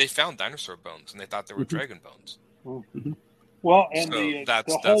 Well, they found dinosaur bones, and they thought they were dragon bones. Mm-hmm. Well, and so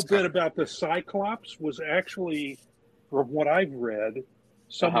the whole bit about the Cyclops was actually, from what I've read,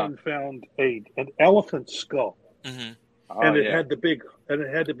 someone found an elephant skull, and it had the big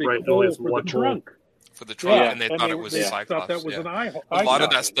hole for the trunk. For the trunk, and they thought it was a Cyclops. Thought that was an eye. A lot of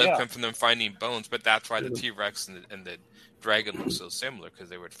that stuff comes from them finding bones, but that's why the T-Rex and the dragon look so similar, because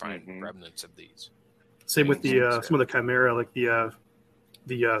they would find remnants of these. Same with the some of the chimera, like the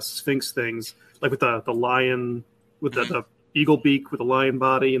Sphinx things, like with the lion with the eagle beak with the lion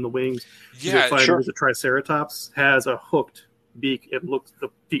body and the wings. Yeah, sure. The Triceratops has a hooked beak. The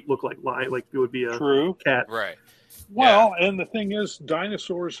feet look like lion, like it would be a cat. Right. Well, and the thing is,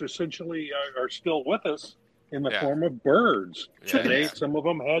 dinosaurs essentially are still with us in the form of birds. Some of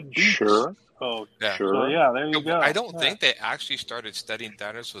them had beaks. Sure. Oh, yeah. Sure. So, there you go. I don't think they actually started studying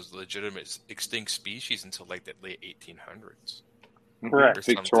dinosaurs as legitimate extinct species until like the late 1800s. Correct.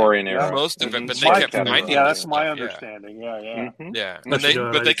 Victorian era. Most of it, but they kept finding this that's stuff. my understanding. Yeah. But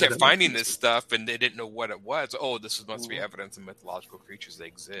they kept finding this stuff, and they didn't know what it was. Oh, this must be evidence of mythological creatures that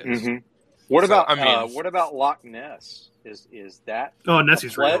exist. What about Loch Ness? Is that? Oh,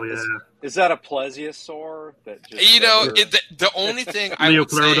 Nessie's real. Yeah. Is that a plesiosaur? That just the only thing I would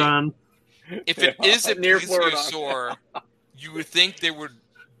say, if it is a near plesiosaur, you would think they would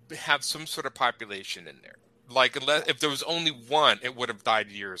have some sort of population in there. Like, if there was only one, it would have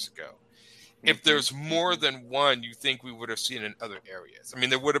died years ago. If there's more than one, you think we would have seen in other areas. I mean,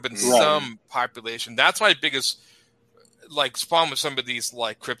 there would have been some population. That's my biggest, spawn with some of these,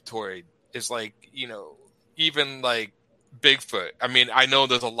 cryptoid is, even, Bigfoot. I mean, I know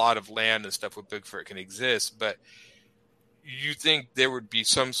there's a lot of land and stuff where Bigfoot can exist, but you think there would be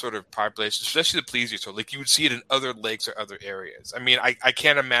some sort of population, especially the plesiosaur, like you would see it in other lakes or other areas. I mean, I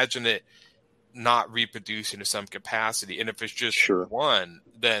can't imagine it not reproducing to some capacity. And if it's just one,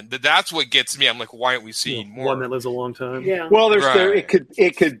 then that's what gets me. I'm like, why aren't we seeing more? One that lives a long time. Yeah. Well,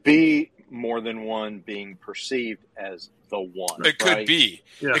 it could be more than one being perceived as the one. It could be.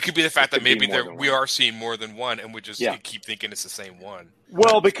 Yeah. It could be the fact that maybe we are seeing more than one, and we just keep thinking it's the same one.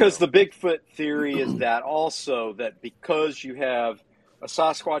 Well, because the Bigfoot theory is that also that because you have a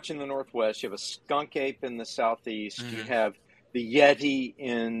Sasquatch in the Northwest, you have a skunk ape in the Southeast, you have the Yeti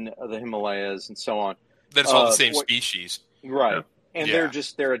in the Himalayas, and so on. That's all the same species. Right. Yeah. And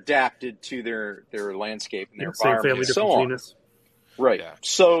they're adapted to their landscape and their environment and so on. Genus. Right. Yeah.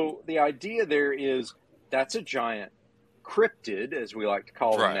 So the idea there is that's a giant cryptid, as we like to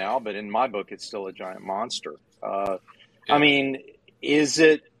call them now, but in my book, it's still a giant monster. I mean, is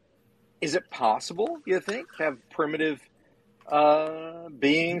it possible, you think, to have primitive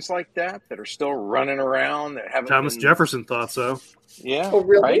beings like that are still running around that haven't Thomas Jefferson thought so. Yeah. Oh,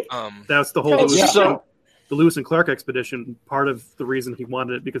 really? Right? That's the whole the Lewis and Clark expedition. Part of the reason he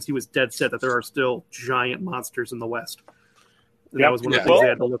wanted it because he was dead set that there are still giant monsters in the West. And that was one of the things they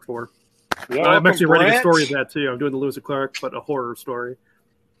had to look for. I'm actually writing a story of that too. I'm doing the Lewis and Clark, but a horror story.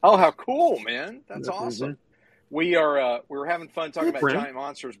 Oh, how cool, man! That's awesome. We were having fun talking about giant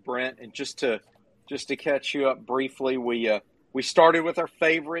monsters, Brent, and just to catch you up briefly, we started with our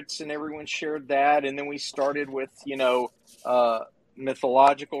favorites, and everyone shared that, and then we started with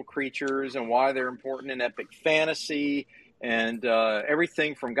mythological creatures and why they're important in epic fantasy, and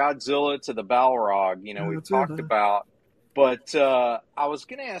everything from Godzilla to the Balrog. We've talked about. But I was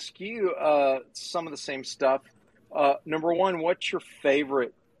going to ask you some of the same stuff. Number one, what's your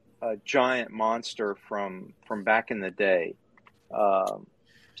favorite giant monster from back in the day? Do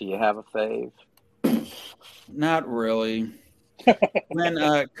you have a fave? Not really.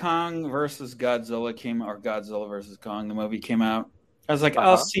 When Kong versus Godzilla Godzilla versus Kong, the movie came out, I was like,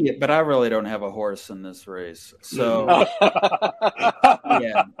 I'll see it, but I really don't have a horse in this race. So,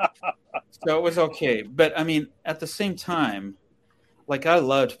 yeah. So it was okay. But, I mean, at the same time, like, I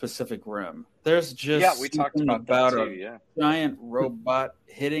loved Pacific Rim. There's just we talked about that too, a giant robot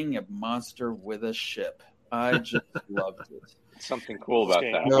hitting a monster with a ship. I just loved it. Something cool about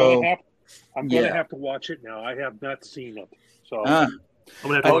that. I'm going to have to watch it now. I have not seen it. So I'm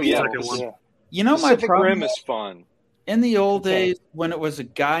going to have to watch the second one. You know, Pacific my problem Rim is fun. In the old days, when it was a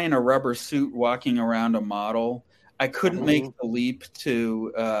guy in a rubber suit walking around a model, I couldn't make the leap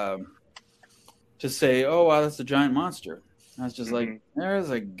to say, "Oh, wow, that's a giant monster." I was just like, "There's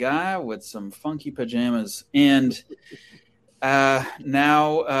a guy with some funky pajamas." And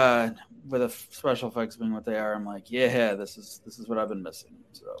now, with the special effects being what they are, I'm like, "Yeah, this is what I've been missing."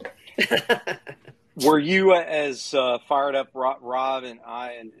 So, were you as fired up? Rob and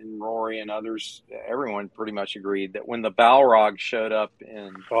I and Rory and others, everyone pretty much agreed that when the Balrog showed up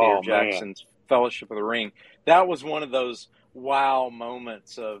in Peter Jackson's Fellowship of the Ring, that was one of those wow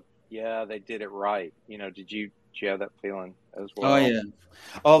moments of, yeah, they did it right. Did you have that feeling as well? Oh, yeah.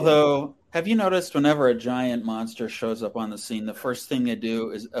 Although, have you noticed whenever a giant monster shows up on the scene, the first thing they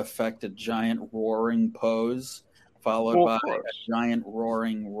do is affect a giant roaring pose, followed by a giant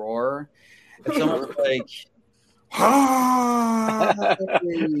roaring roar? It's almost like, I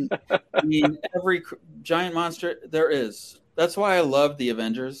mean, every giant monster there is. That's why I love the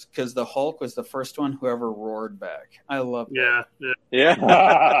Avengers, because the Hulk was the first one who ever roared back. I love that.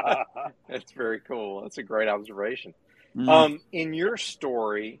 Yeah. That's very cool. That's a great observation. In your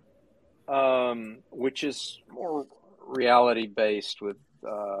story, which is more reality-based with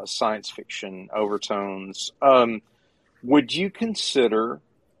science fiction overtones, would you consider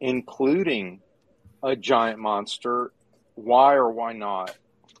including a giant monster? Why or why not?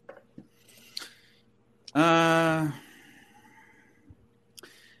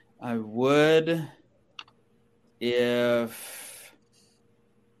 I would if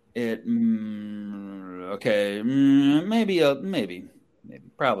it maybe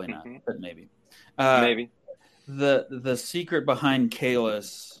probably not, but maybe the secret behind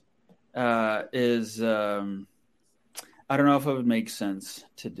Kalis is I don't know if it would make sense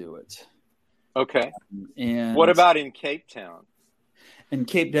to do it. Okay. And what about in Cape Town? In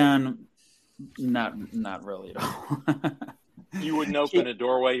Cape Town, not really at all. You wouldn't open a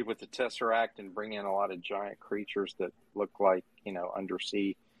doorway with the Tesseract and bring in a lot of giant creatures that look like,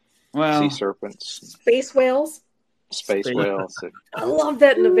 undersea sea serpents. Space whales? Space whales. I love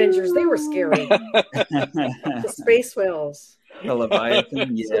that in Avengers. They were scary. The space whales. The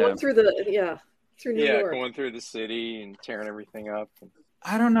Leviathan, Going through through New York. Going through the city and tearing everything up.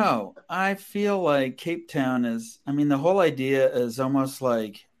 I don't know. I feel like Cape Town is, I mean, the whole idea is almost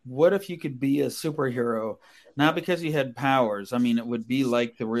like, what if you could be a superhero, not because you had powers? I mean, it would be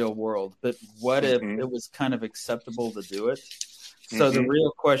like the real world, but what if it was kind of acceptable to do it? So the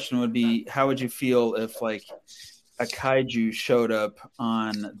real question would be, how would you feel if like a kaiju showed up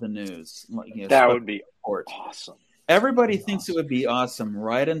on the news? Like, that would be awesome. Everybody thinks it would be awesome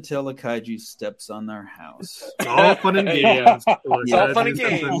right until the kaiju steps on their house. It's all fun and games. It's all fun and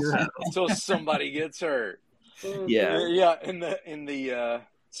games until somebody gets hurt. Yeah. Yeah. In the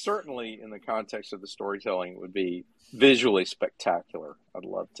certainly in the context of the storytelling, it would be visually spectacular. I'd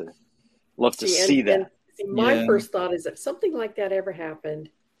love to see that. My first thought is if something like that ever happened,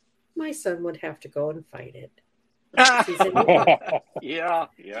 my son would have to go and fight it. Yeah.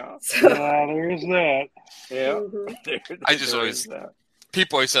 So, there's that. Yeah. I just always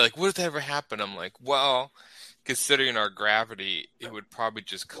people always say like, what if that ever happened? I'm like, well, considering our gravity, it would probably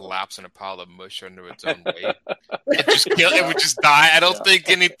just collapse in a pile of mush under its own weight. It would just die. I don't think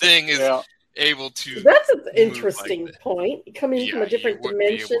anything is able to. That's an interesting point. You come in from a different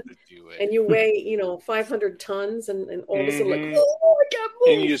dimension, and you weigh 500 tons, and all of a sudden like, oh, I can't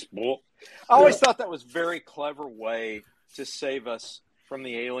move. And you just. I always thought that was a very clever way to save us from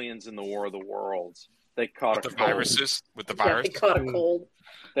the aliens in the War of the Worlds. They caught with the virus. They caught a cold.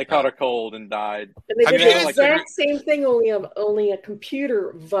 They caught a cold and died. And they did the exact same thing, only a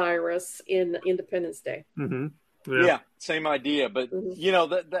computer virus in Independence Day. Mm-hmm. Yeah, same idea. But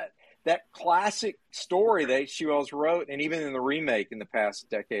that classic story that H.G. Wells wrote, and even in the remake in the past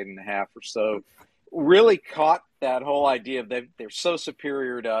decade and a half or so, really caught that whole idea of they're so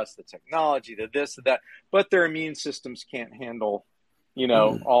superior to us, the technology, the this, the that, but their immune systems can't handle,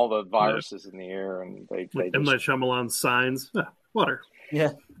 all the viruses in the air, and they M. Night Shyamalan's Signs, water. Yeah,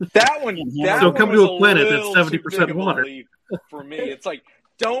 that one. So come to a planet that's 70% water. For me, it's like,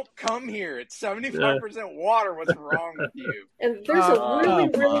 don't come here. It's 75% water. What's wrong with you? And there's a really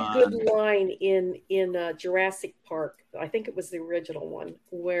good line in Jurassic Park. I think it was the original one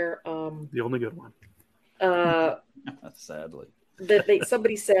where the only good one. Sadly,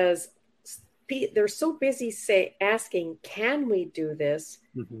 somebody says they're so busy asking, "Can we do this?"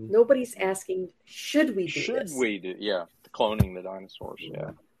 Mm-hmm. Nobody's asking, "Should we do this?" Should we do? Yeah, cloning the dinosaurs.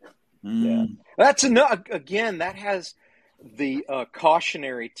 Yeah, yeah. That's enough. Again, that has the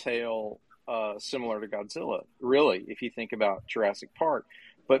cautionary tale similar to Godzilla, really, if you think about Jurassic Park.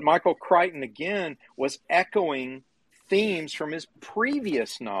 But Michael Crichton, again, was echoing themes from his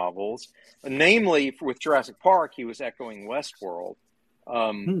previous novels, namely with Jurassic Park, he was echoing Westworld.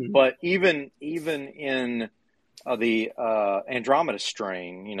 But even in the Andromeda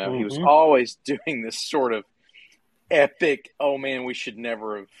Strain, he was always doing this sort of epic, oh man, we should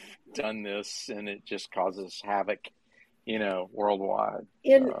never have done this, and it just causes havoc, worldwide.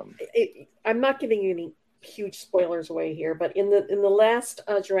 I'm not giving you any huge spoilers away here, but in the last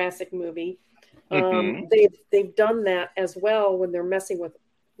Jurassic movie, they've done that as well when they're messing with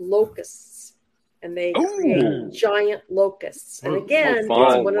locusts, and they create giant locusts. And again, it's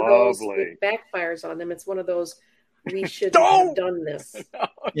one of those that backfires on them. It's one of those we shouldn't have done this.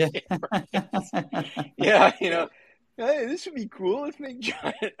 Yeah, hey, this would be cool. Let's make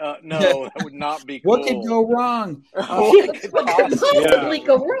giant. No, that would not be cool. What could go wrong? What could possibly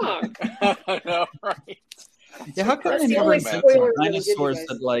go wrong? I know, right? Yeah, how come they never make dinosaurs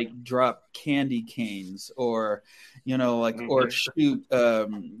that drop candy canes or or shoot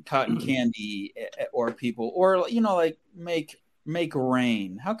cotton candy or people or make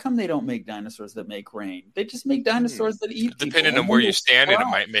rain? How come they don't make dinosaurs that make rain? They just make dinosaurs that eat people. Depending on where you stand, it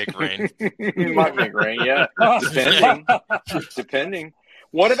might make rain. It might make rain, yeah. Depending.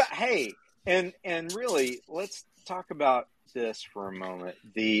 What about and really, let's talk about this for a moment.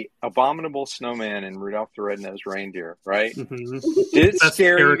 The Abominable Snowman and Rudolph the Red-Nosed Reindeer, right? Mm-hmm. Did it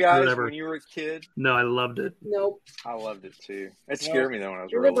scare you guys when you were a kid? No, I loved it. Nope. I loved it too. It scared me though when I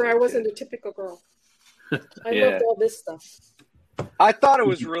was Remember, I wasn't a typical girl. I loved all this stuff. I thought it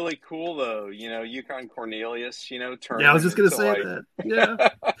was really cool though, Yukon Cornelius, turning. Yeah, I was just going to say that. Yeah.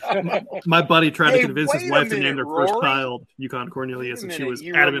 My buddy tried to convince his wife to name their first child Yukon Cornelius, and she was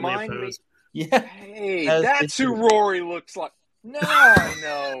adamantly opposed. Yeah. Hey, that's who Rory looks like. No, I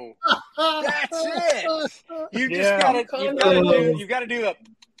know. That's it. You just you gotta do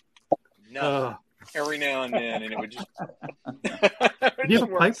the every now and then, and it would just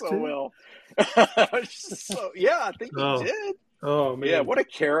work so well. I think he did. Oh man! Yeah, what a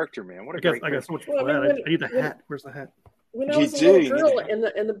character, man! What a great. I got so much fun. I need the hat. Where's the hat? When I was a little girl,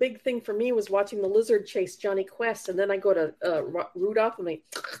 and the big thing for me was watching the lizard chase Johnny Quest, and then I go to Rudolph, and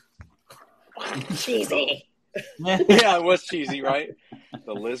cheesy. Yeah, it was cheesy, right?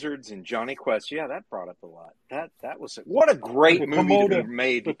 The lizards and Johnny Quest. Yeah, that brought up a lot. That was what a great movie to be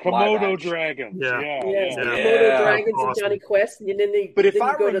made. The Komodo dragons. Yes, the Komodo dragons and Johnny Quest, and then you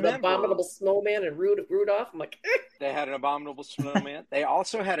go to the Abominable Snowman and Rudolph. I'm like, they had an Abominable Snowman. They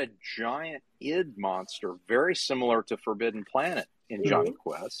also had a giant id monster, very similar to Forbidden Planet in Johnny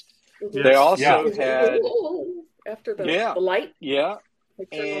Quest. Mm-hmm. They also had after the light. Yeah,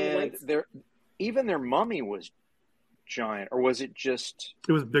 and even their mummy was giant, or was it just?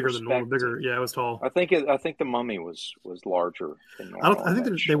 It was bigger than normal. Bigger, yeah, it was tall. I think the mummy was larger than normal. I think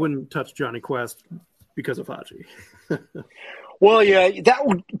they wouldn't touch Johnny Quest because of Haji. Well, yeah,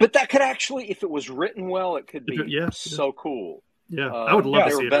 but that could actually, if it was written well, it could be so cool. Yeah, I would love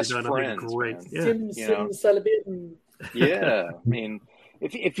to see it best done. Friends, great. Yeah, I mean,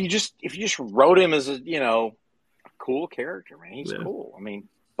 if you just wrote him as a cool character, man, he's cool. I mean,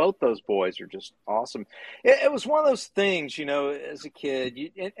 both those boys are just awesome. It was one of those things, as a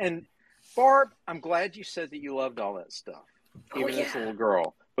kid. And Barb, I'm glad you said that you loved all that stuff, even as a little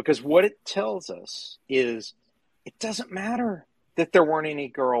girl, because what it tells us is it doesn't matter that there weren't any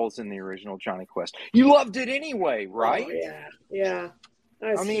girls in the original Johnny Quest. You loved it anyway, right? Oh, yeah.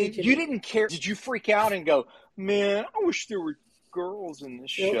 I mean, you didn't care. Did you freak out and go, man, I wish there were girls in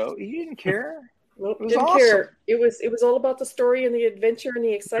this show? You didn't care? Nope, didn't care. It was all about the story and the adventure and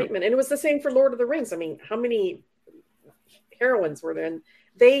the excitement. And it was the same for Lord of the Rings. I mean, how many heroines were there? And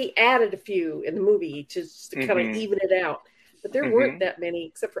they added a few in the movie to kind of even it out. But there weren't that many,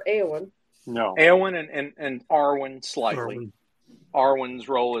 except for Éowyn. No. Éowyn and Arwen slightly. Arwen's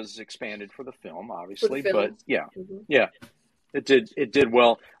role is expanded for the film, obviously. But yeah. It did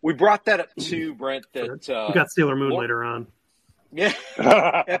well. We brought that up too, Brent. That we got Sailor Moon later on. Yeah,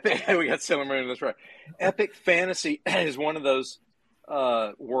 epic. We got Sailor Moon. That's right. Epic fantasy is one of those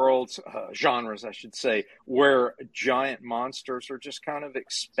worlds, genres, I should say, where giant monsters are just kind of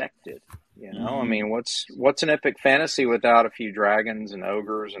expected. I mean, what's an epic fantasy without a few dragons and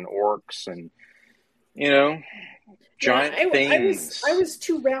ogres and orcs and giant things? I was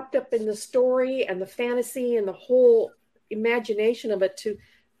too wrapped up in the story and the fantasy and the whole imagination of it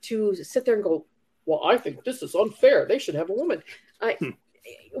to sit there and go, well, I think this is unfair. They should have a woman. It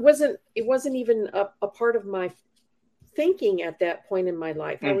wasn't even a part of my thinking at that point in my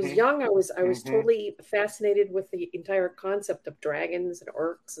life. I was young. I was totally fascinated with the entire concept of dragons and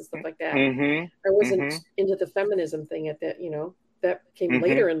orcs and stuff like that. I wasn't into the feminism thing at that. That came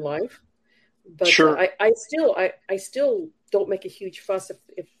later in life. But I still don't make a huge fuss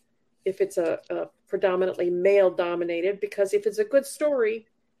if it's a predominantly male dominated, because if it's a good story,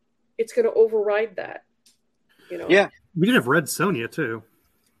 it's going to override that. Yeah, we did have Red Sonja too.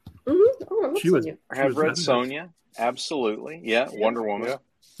 Oh, I love Sonja. I have Red Sonja. Absolutely. Yeah, Wonder Woman. Yeah,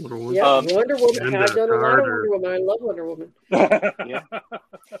 Wonder Woman. I've done a lot of Wonder Woman. I love Wonder Woman. Yeah.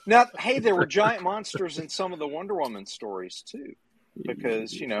 Now, hey, there were giant monsters in some of the Wonder Woman stories too,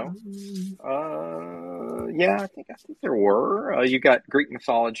 because I think there were. You got Greek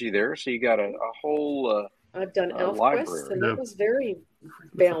mythology there, so you got a whole. I've done ElfQuest, and that was very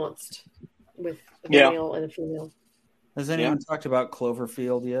balanced with a male and a female. Has anyone talked about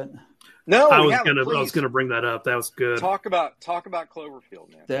Cloverfield yet? No, I was gonna bring that up. That was good. Talk about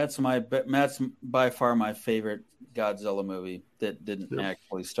Cloverfield, man. That's by far my favorite Godzilla movie that didn't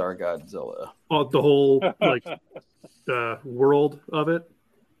actually star Godzilla. Oh, the whole world of it.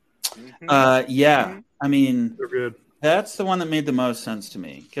 I mean, they're good. That's the one that made the most sense to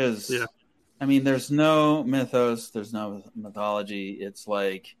me because, I mean, there's no mythos, there's no mythology. It's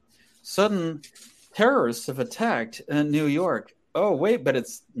like sudden terrorists have attacked New York. Oh, wait, but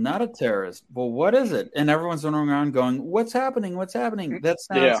it's not a terrorist. Well, what is it? And everyone's running around going, what's happening? What's happening? That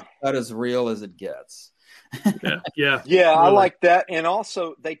sounds about as real as it gets. Yeah, I like that. And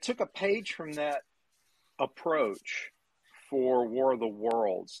also, they took a page from that approach for War of the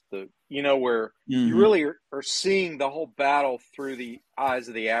Worlds, where you really are seeing the whole battle through the eyes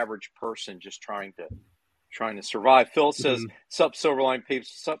of the average person just trying to survive. Phil says, "Sup, Silverline peeps?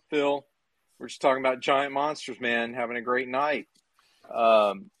 Sup, Phil? We're just talking about giant monsters, man. Having a great night."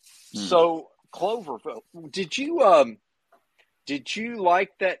 So Cloverfield, did you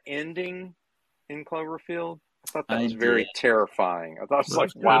like that ending in Cloverfield? I thought that was very terrifying. I thought it was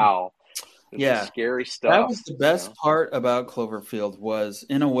like, wow. This is scary stuff. That was the best part about Cloverfield was,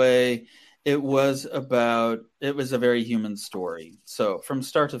 in a way, it was a very human story. So from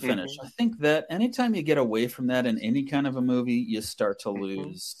start to finish, I think that anytime you get away from that in any kind of a movie, you start to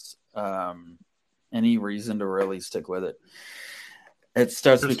lose any reason to really stick with it. It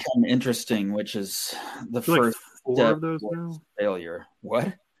starts to become interesting, which is the first four of those now? Failure.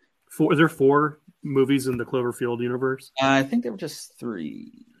 What? Is there 4 movies in the Cloverfield universe? I think there were just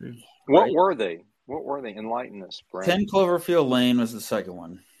 3. What were they? What were they? Enlighten us, Brent. 10 Cloverfield Lane was the second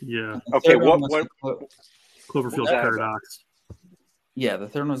one. Yeah. Okay. Cloverfield Paradox. Yeah, the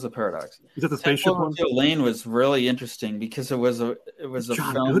third one was the Paradox. Is that the spaceship one? Cloverfield Lane was really interesting because it was a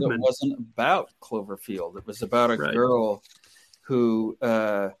film that wasn't about Cloverfield. It was about a girl who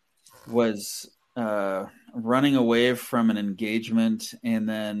was running away from an engagement and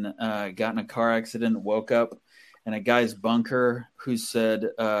then got in a car accident, woke up in a guy's bunker who said,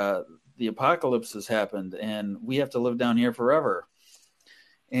 the apocalypse has happened and we have to live down here forever.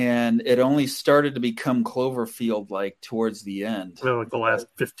 And it only started to become Cloverfield like towards the end. Well, like the last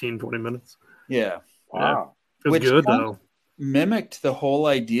 15, 20 minutes. Yeah. Wow. It was good though. Mimicked the whole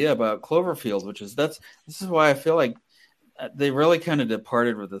idea about Cloverfield, this is why I feel like they really kind of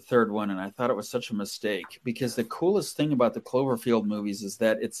departed with the third one, and I thought it was such a mistake, because the coolest thing about the Cloverfield movies is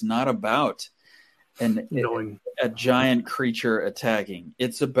that it's not about a giant creature attacking.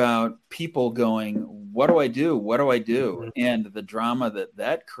 It's about people going, what do I do? What do I do? Mm-hmm. And the drama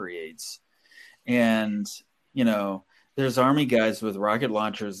that creates. And, there's army guys with rocket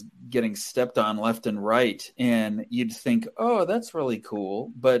launchers getting stepped on left and right. And you'd think, oh, that's really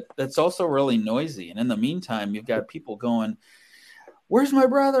cool. But that's also really noisy. And in the meantime, you've got people going, where's my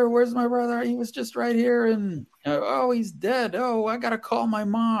brother? Where's my brother? He was just right here. And, oh, he's dead. Oh, I got to call my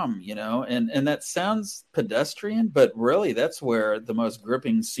mom, and that sounds pedestrian, but really that's where the most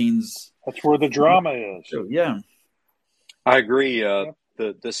gripping scenes. That's where the drama is. So, yeah. I agree. The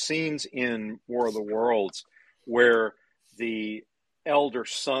scenes in War of the Worlds where the elder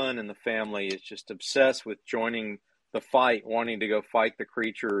son in the family is just obsessed with joining the fight, wanting to go fight the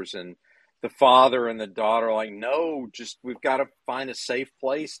creatures, and the father and the daughter are like, no, we've got to find a safe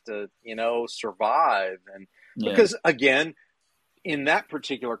place to, survive. And because again, in that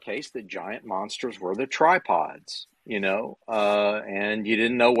particular case, the giant monsters were the tripods, and you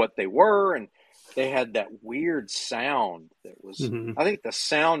didn't know what they were. And they had that weird sound that was, I think the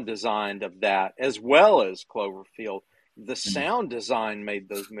sound design of that, as well as Cloverfield, the sound design made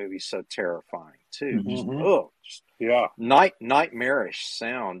those movies so terrifying too. Nightmarish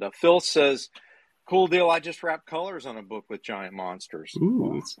sound. Phil says, cool deal. I just wrapped colors on a book with giant monsters.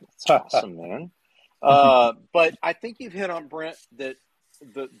 Ooh. That's awesome, man. But I think you've hit on, Brent, that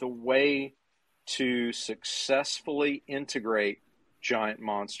the way to successfully integrate giant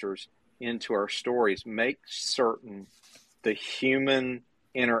monsters into our stories, make certain the human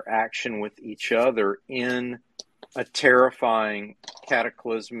interaction with each other in a terrifying,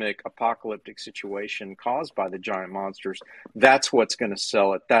 cataclysmic, apocalyptic situation caused by the giant monsters. That's what's going to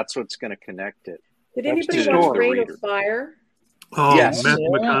sell it. That's what's going to connect it. Did anybody watch Reign of Fire? Oh, yes. Matthew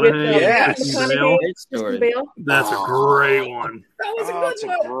McConaughey. Yes. Great story. That's a great one. That was a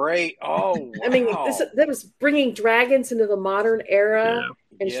good one. Great. Oh, wow. I mean, that was bringing dragons into the modern era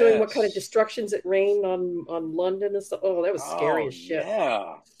and showing what kind of destructions it rained on London and stuff. Oh, that was scary as shit.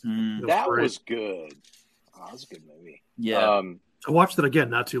 Yeah. That was good. Oh, that was a good movie. Yeah. I watched it again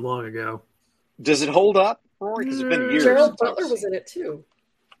not too long ago. Does it hold up, Rory? Because it's been years. Gerald Butler was in it too.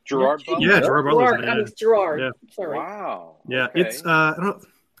 Gerard Butler? Yeah, Gerard Butler. Gerard. Yeah. Sorry. Wow. Yeah, okay. it's I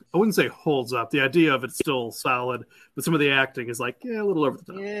wouldn't say holds up. The idea of it's still solid, but some of the acting is like, a little over the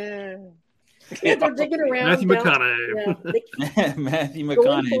top. Yeah, they're digging around. Matthew McConaughey. Matthew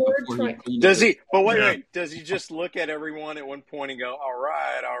McConaughey. Does he? But wait. Does he just look at everyone at one point and go, "All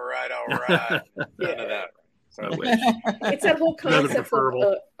right"? None of that. So it's that whole concept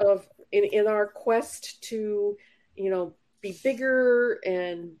of in our quest to, be bigger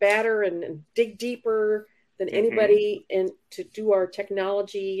and badder and dig deeper than anybody, and to do our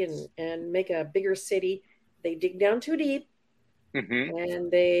technology and make a bigger city. They dig down too deep, and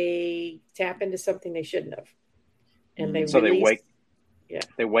they tap into something they shouldn't have. And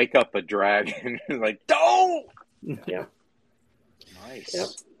they wake up a dragon like, don't. Yeah. Nice. Yep.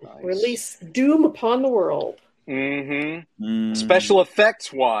 Nice. Release doom upon the world. Special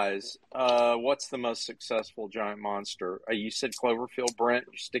effects wise, what's the most successful giant monster? You said Cloverfield, Brent.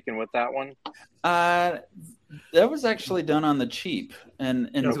 You're sticking with that one? That was actually done on the cheap, and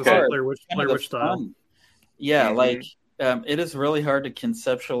Blair Witch style. Yeah, it is really hard to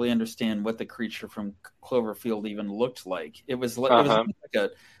conceptually understand what the creature from Cloverfield even looked like. It was like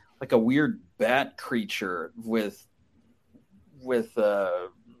a weird bat creature with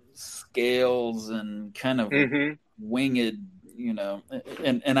scales and kind of winged,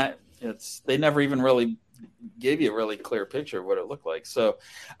 and they never even really gave you a really clear picture of what it looked like. So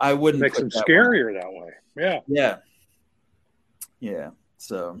I wouldn't makes them scarier that way. Yeah.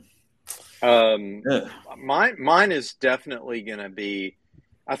 So mine is definitely going to be.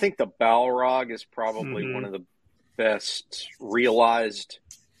 I think the Balrog is probably one of the best realized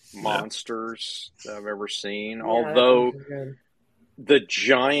monsters that I've ever seen. Although the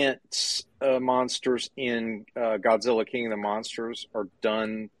giant monsters in Godzilla King of the Monsters are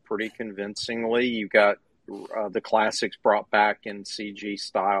done pretty convincingly. You've got the classics brought back in CG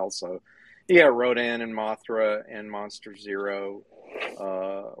style. So you got Rodan and Mothra and Monster Zero,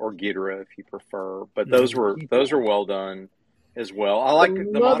 or Ghidorah if you prefer. But those were well done as well. I like the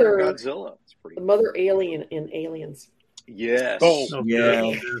modern Godzilla. It's pretty the mother alien in Aliens. Yes. Oh,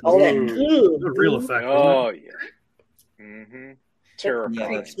 yeah. All that real effect. Oh, yeah. Mm-hmm. Terrifying. That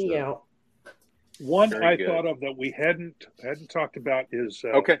freaks me out. One I thought of that we hadn't talked about is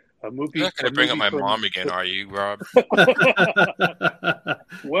a movie. You're not going to bring up my mom again, are you, Rob?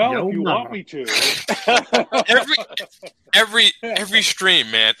 Well, if you want me to. every stream,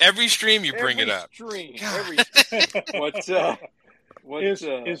 man. Every stream you bring it up.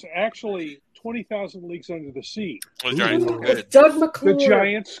 Is actually 20,000 Leagues Under the Sea. Doug McClure. The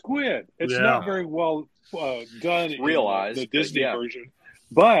giant squid. It's not very well done realized in the Disney version,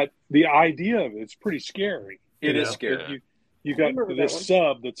 but the idea of it's pretty scary. It is scary. You got this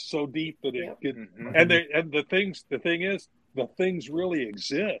sub that's so deep that it the thing is the things really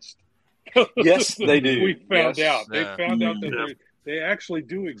exist. Yes, they do. We found out. They found out that they actually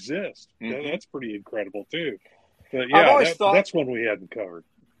do exist. That's pretty incredible too. But that's one we hadn't covered.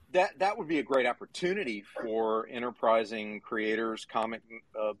 That would be a great opportunity for enterprising creators, comic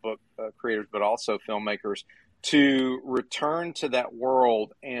book creators, but also filmmakers to return to that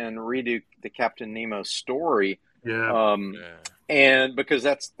world and redo the Captain Nemo story. And because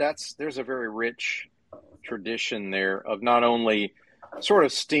there's a very rich tradition there of not only sort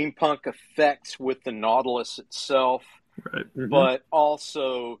of steampunk effects with the Nautilus itself, but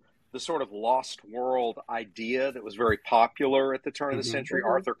also the sort of lost world idea that was very popular at the turn of the century.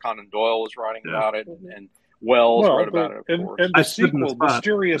 Arthur Conan Doyle was writing about it, and Wells wrote about it, of course. And the sequel,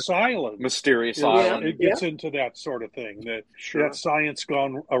 Mysterious Island. Mysterious Island. It gets into that sort of thing, that science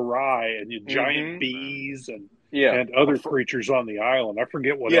gone awry, and you giant bees and other creatures on the island. I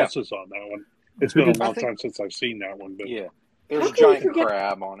forget what else is on that one. It's been a long time since I've seen that one. But there's a giant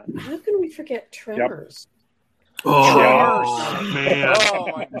crab on it. How can we forget Tremors? Oh, man! Oh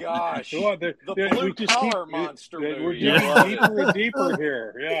my gosh! The blue collar monster movie. We're getting deeper and deeper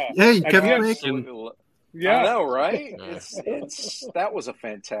here. Yeah, you kept making. Yeah, I know, right? It's that was a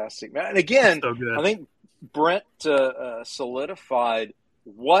fantastic man. And again, I think Brent solidified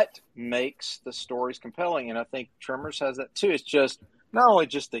what makes the stories compelling, and I think Tremors has that too. It's just not only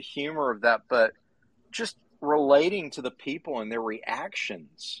just the humor of that, but just relating to the people and their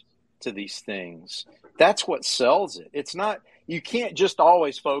reactions to these things. That's what sells it. It's not, you can't just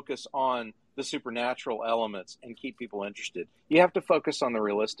always focus on the supernatural elements and keep people interested. You have to focus on the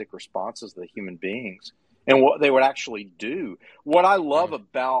realistic responses of the human beings and what they would actually do. What I love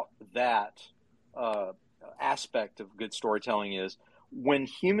about that aspect of good storytelling is when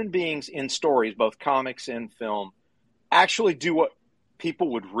human beings in stories, both comics and film, actually do what people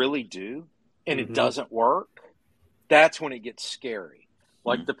would really do and it doesn't work, that's when it gets scary.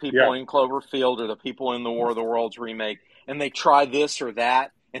 Like the people in Cloverfield or the people in the War of the Worlds remake, and they try this or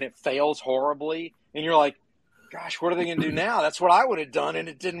that, and it fails horribly, and you're like, gosh, what are they going to do now? That's what I would have done, and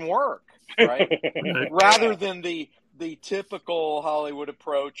it didn't work, right? Rather than the typical Hollywood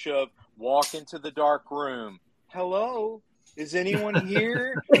approach of walk into the dark room. Hello? Is anyone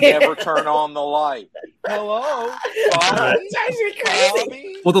here? Never turn on the light. Hello?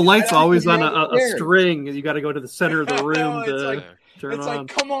 Bobby? Well, the light's always on a string, and you got to go to the center of the room to turn it's on. Like,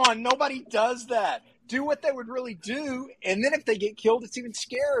 come on, nobody does that. Do what they would really do, and then if they get killed, it's even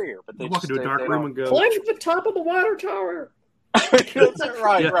scarier. But they walk into a dark room and go climb to the top of the water tower.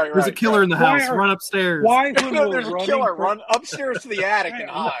 Right. There's a killer in the house. Run upstairs. Why? There's a killer. Run upstairs to the attic and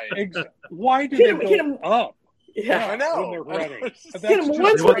hide. Why do they go up? Yeah, I know. When they're running. Hit him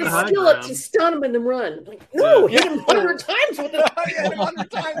once with the skillet to stun him and then run. Like, no, hit him 100 times with it. Hit him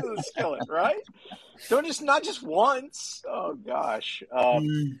 100 times with the skillet, right? Not just once. Oh gosh.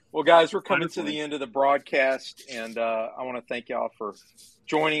 Well, guys, we're coming to the end of the broadcast, and I want to thank y'all for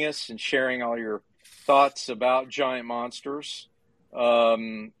joining us and sharing all your thoughts about giant monsters. They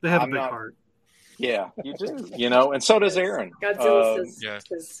have a big heart. Yeah, you do. And so does Aaron. Godzilla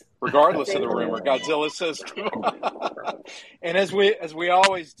says, regardless of the rumor, Godzilla says. And as we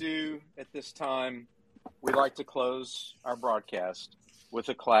always do at this time, we like to close our broadcast with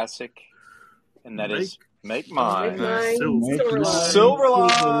a classic, and that is Make Mine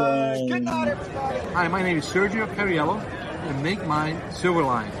Silverline. Good night, everybody. Hi, my name is Sergio Cariello, and Make Mine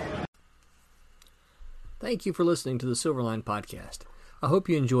Silverline. Thank you for listening to the Silverline Podcast. I hope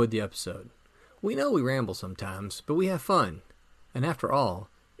you enjoyed the episode. We know we ramble sometimes, but we have fun. And after all,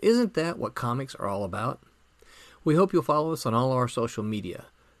 isn't that what comics are all about? We hope you'll follow us on all our social media.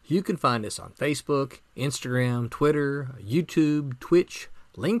 You can find us on Facebook, Instagram, Twitter, YouTube, Twitch,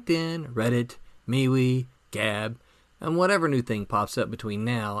 LinkedIn, Reddit, MeWe, Gab, and whatever new thing pops up between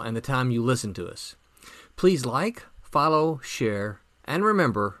now and the time you listen to us. Please like, follow, share, and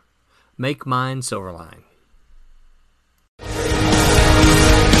remember, make mine Silverline.